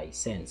siya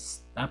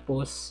licensed.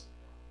 Tapos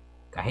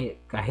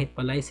kahit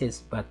pa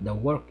licensed but the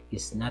work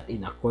is not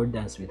in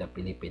accordance with the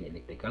Philippine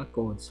Electrical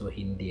Code, so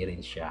hindi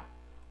rin siya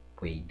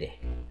pwede,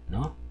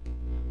 no?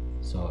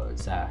 So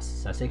sa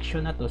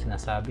section na to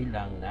sinasabi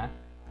lang na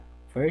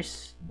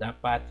first,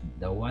 dapat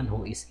the one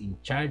who is in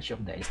charge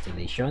of the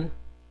installation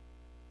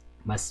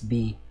must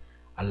be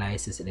a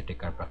licensed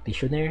electrical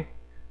practitioner.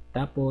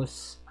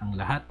 Tapos ang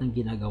lahat ng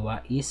ginagawa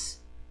is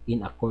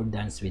in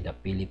accordance with the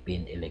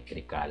Philippine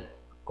Electrical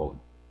Code.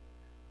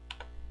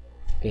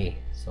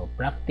 Okay, so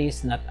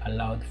practice not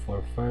allowed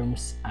for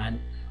firms and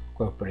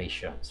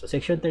corporations. So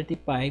section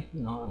 35,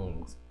 no,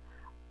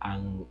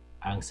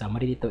 ang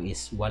summary dito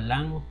is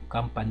walang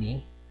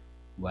company,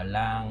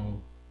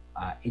 walang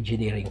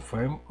engineering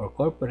firm or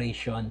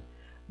corporation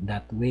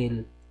that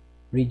will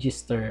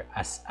register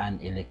as an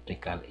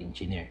electrical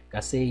engineer,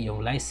 kasi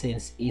yung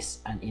license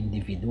is an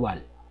individual,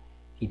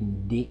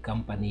 hindi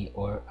company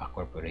or a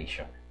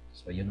corporation.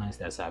 So, yun ang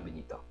sinasabi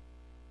nito.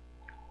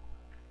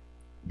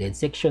 Then,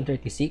 Section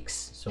 36.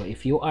 So,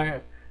 if you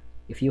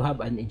have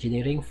an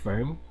engineering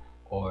firm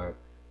or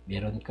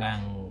meron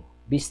kang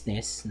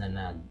business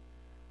na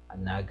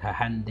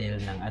nagha-handle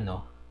ng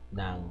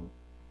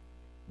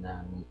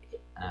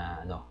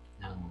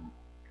ng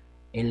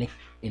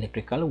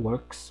electrical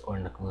works or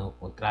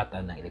kontrata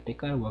ng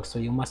electrical works, so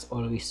you must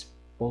always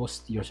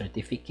post your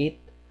certificate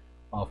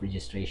of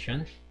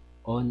registration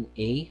on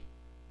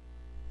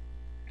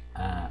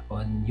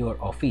your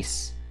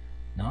office,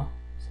 no?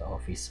 Sa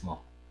office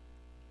mo.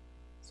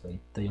 So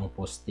ito yung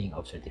posting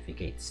of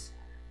certificates.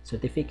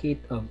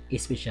 Certificate of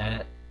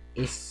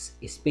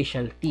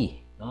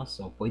specialty, no?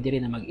 So pwede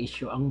rin na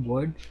mag-issue ang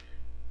Board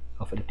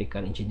of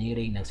Electrical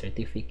Engineering ng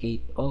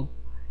certificate of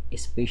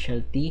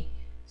specialty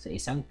sa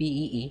isang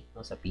PEE,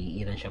 no? Sa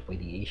PEE lang siya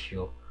pwede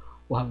i-issue,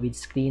 who have been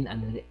screened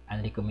and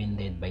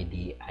recommended by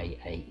the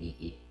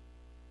IIEE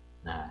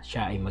na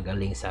siya ay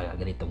magaling sa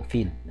ganitong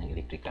field ng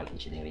electrical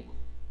engineering.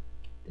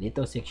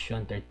 Dito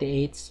section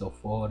 38, so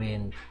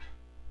foreign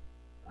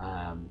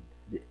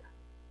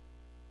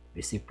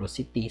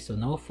reciprocity. So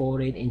no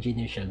foreign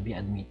engineer shall be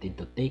admitted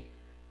to take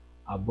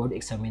a board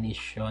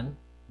examination,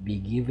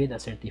 be given a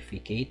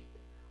certificate,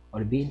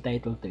 or be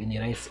entitled to any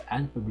rights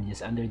and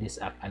privileges under this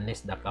act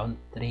unless the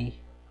country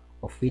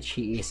of which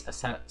he is a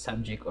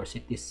subject or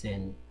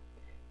citizen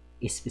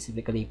is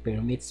specifically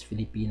permits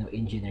Filipino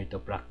engineer to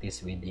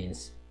practice within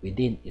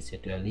its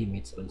territorial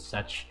limits on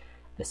such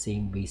the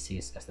same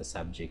basis as the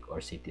subject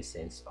or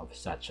citizens of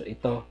such. So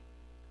ito,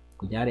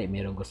 kunyari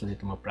mayroong gusto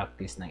dito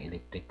mag-practice ng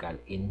electrical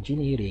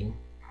engineering,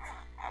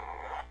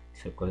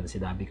 so kung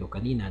sinabi ko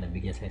kanina,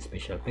 nabigyan sa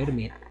special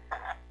permit,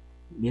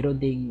 mayroon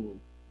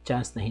ding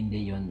chance na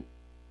hindi yun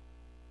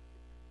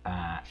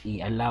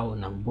i-allow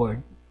ng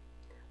board,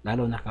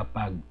 lalo na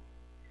kapag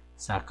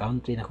sa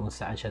country na kung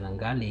saan siya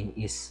nanggaling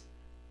is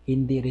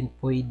hindi rin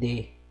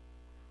pwede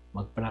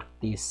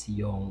mag-practice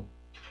yung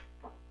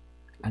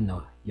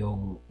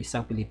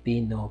isang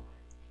Pilipino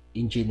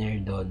engineer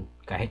doon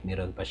kahit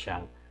meron pa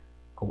siyang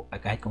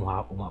kahit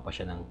kumuha pa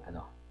siya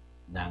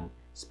ng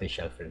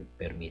special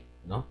permit,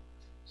 no?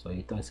 So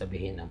ito ang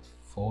sabihin ng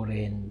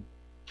foreign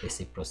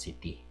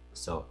reciprocity.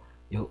 So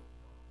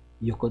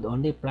you could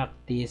only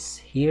practice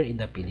here in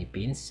the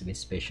Philippines with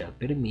special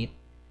permit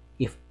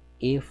if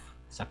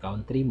sa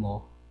country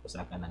mo kung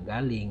saan ka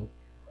nanggaling,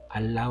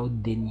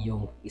 allowed din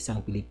yung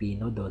isang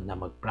Pilipino doon na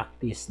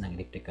mag-practice ng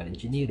electrical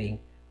engineering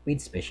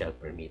with special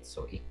permit.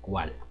 So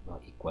equal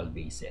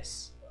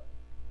basis.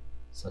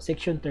 So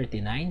section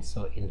 39,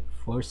 so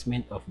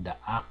enforcement of the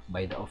act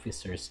by the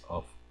officers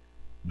of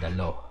the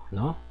law,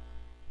 no?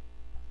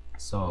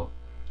 So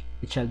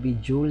it shall be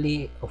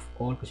duly of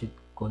all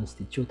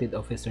constituted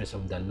officers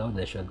of the law,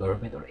 the national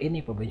government, or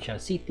any provincial,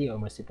 city,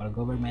 or municipal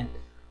government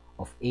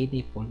of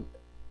any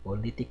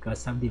political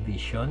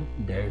subdivision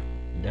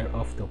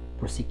thereof to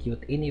prosecute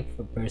any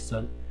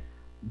person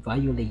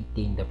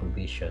violating the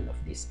provision of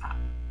this act,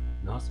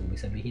 no? So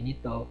ibig sabihin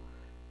nito,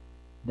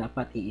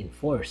 dapat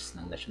i-enforce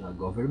ng national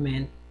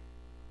government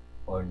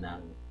or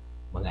ng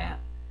mga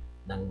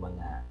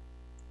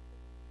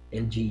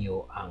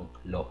LGU ang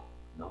law,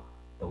 no?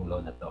 Itong law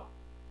na to.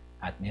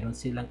 At meron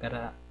silang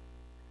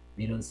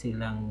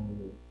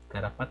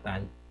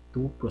karapatan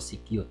to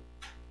prosecute,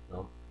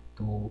 no?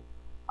 To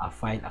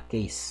file a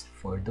case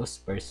for those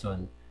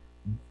person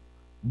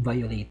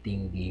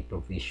violating the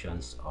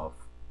provisions of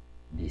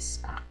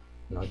this act.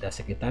 No, the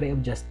Secretary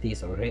of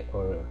Justice or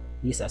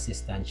his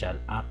assistant shall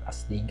act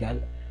as legal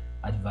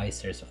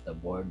advisors of the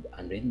board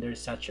and render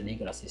such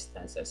legal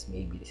assistance as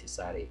may be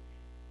necessary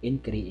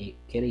in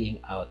carrying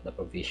out the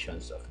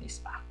provisions of this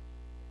act.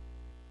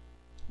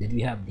 Then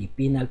we have the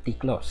penalty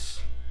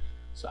clause.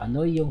 So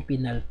ano yung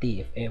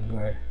penalty if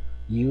ever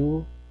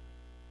you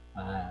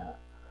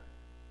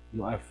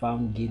are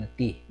found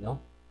guilty,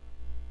 no,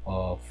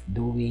 of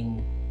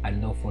doing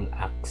unlawful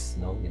acts,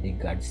 no, with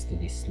regards to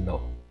this law?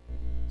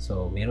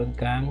 So meron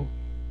kang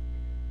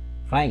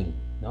fine,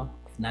 no,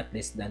 of not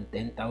less than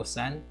 10,000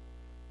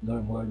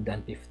 nor more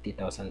than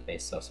 50,000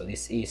 pesos. So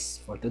this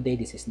is for today,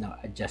 this is now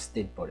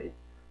adjusted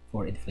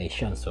for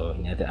inflation. So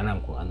hindi natin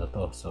alam kung ano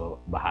to,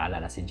 so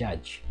bahala na si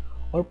judge.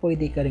 Or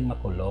pwede ka ring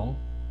makulong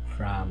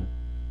from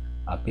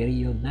a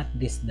period not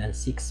less than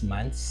 6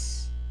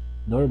 months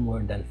nor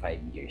more than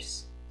 5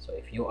 years. So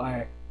if you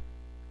are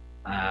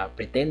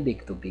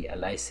pretending to be a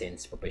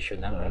licensed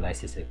professional or a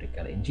licensed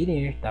electrical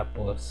engineer,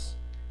 tapos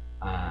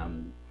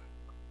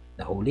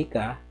nahuli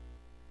ka,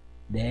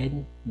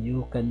 then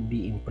you can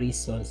be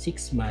imprisoned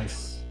 6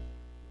 months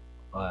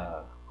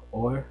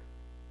or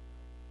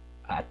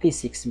at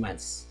least 6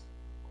 months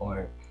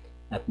or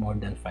not more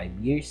than 5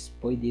 years.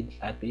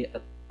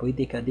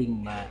 Pwede ka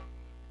ding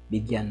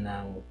mabigyan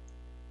ng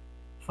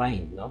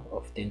fine, no,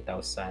 of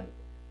 10,000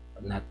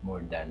 not more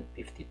than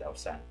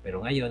 50,000.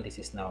 Pero ngayon, this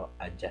is now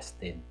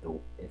adjusted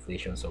to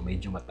inflation. So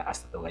medyo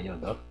mataas na to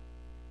ngayon, no?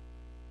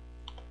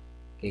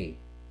 Okay.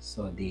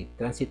 So the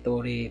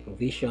transitory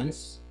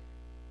provisions.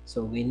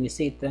 So when we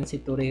say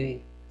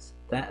transitory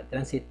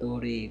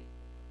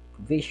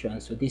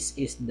provisions. So this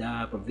is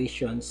the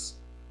provisions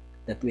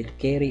that will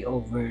carry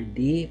over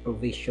the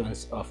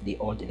provisions of the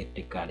old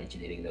electrical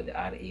engineering law, the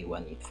RA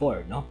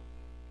 184, no?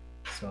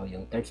 So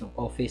yung terms of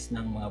office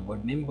ng mga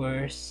board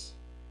members,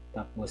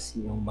 tapos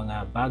yung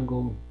mga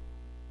bagong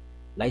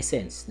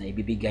license na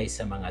ibibigay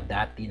sa mga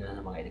dati na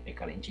mga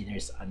electrical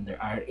engineers under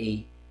RA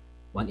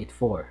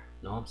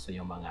 184, no? So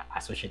yung mga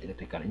associate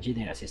electrical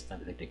engineer,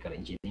 assistant electrical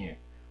engineer,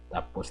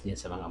 tapos din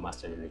sa mga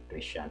master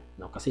electrician,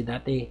 no? Kasi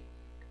dati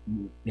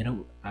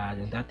merong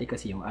yung dati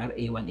kasi yung RA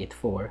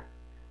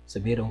 184, so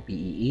merong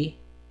PEE,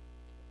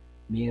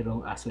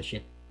 merong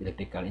associate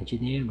electrical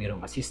engineer,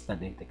 merong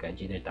assistant electrical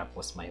engineer,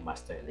 tapos may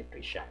master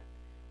electrician.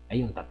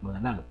 Ayun, tatlo na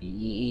lang,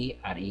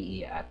 PEE,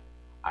 REE at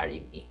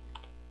RME.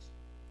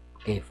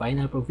 Okay,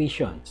 final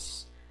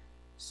provisions.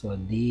 So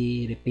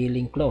the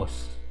repealing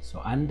clause.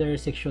 So under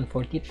section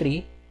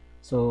 43,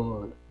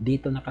 so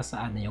dito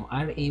nakasaad na yung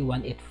RA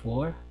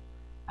 184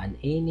 and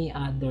any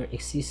other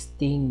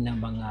existing na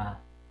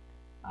mga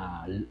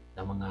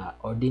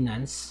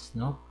ordinance,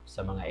 no,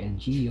 sa mga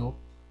LGU,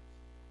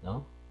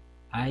 no,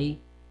 ay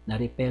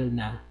na-repeal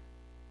na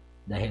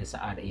dahil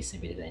sa RA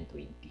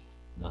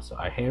 7920, no? So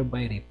are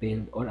hereby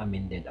repealed or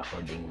amended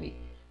accordingly.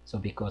 So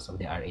because of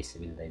the RA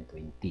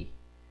 7920.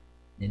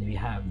 Then we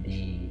have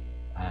the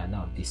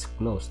this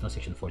clause, no,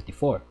 section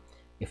 44.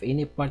 If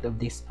any part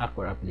of this act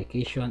or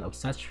application of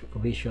such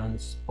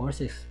provisions or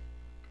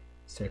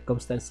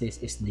circumstances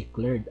is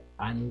declared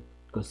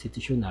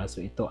unconstitutional,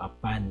 so ito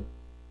upon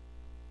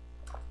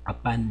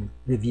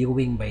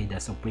reviewing by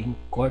the Supreme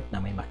Court na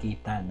may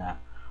makita na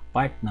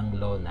part ng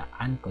law na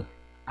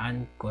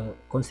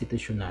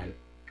unconstitutional,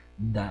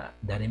 the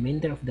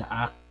remainder of the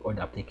act or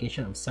the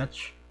application of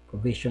such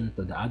provision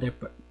to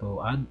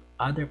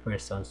other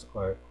persons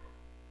or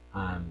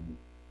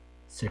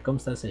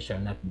circumstances shall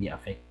not be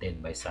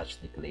affected by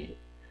such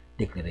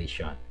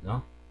declaration,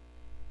 no?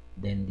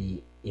 Then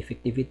the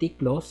effectivity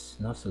clause,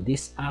 no? So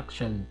this act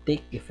shall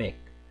take effect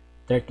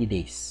 30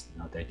 days,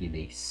 no, 30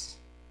 days.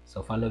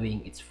 So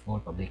following its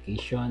full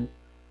publication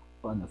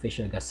on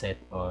official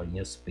gazette or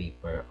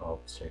newspaper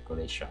of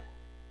circulation.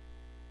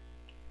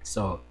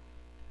 So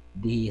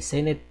the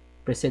Senate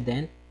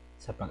President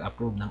sa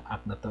pag-approve ng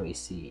act na to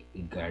is si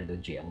Edgardo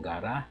J.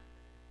 Angara.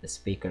 The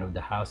Speaker of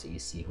the House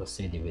is si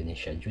Jose de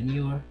Venecia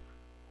Jr.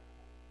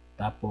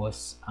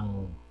 Tapos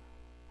ang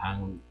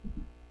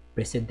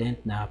President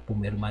na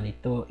pumirma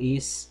nito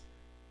is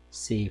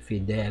si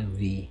Fidel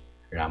V.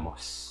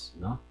 Ramos,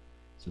 no?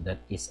 So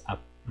that is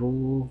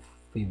approved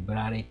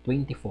February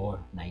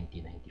 24,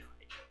 1995.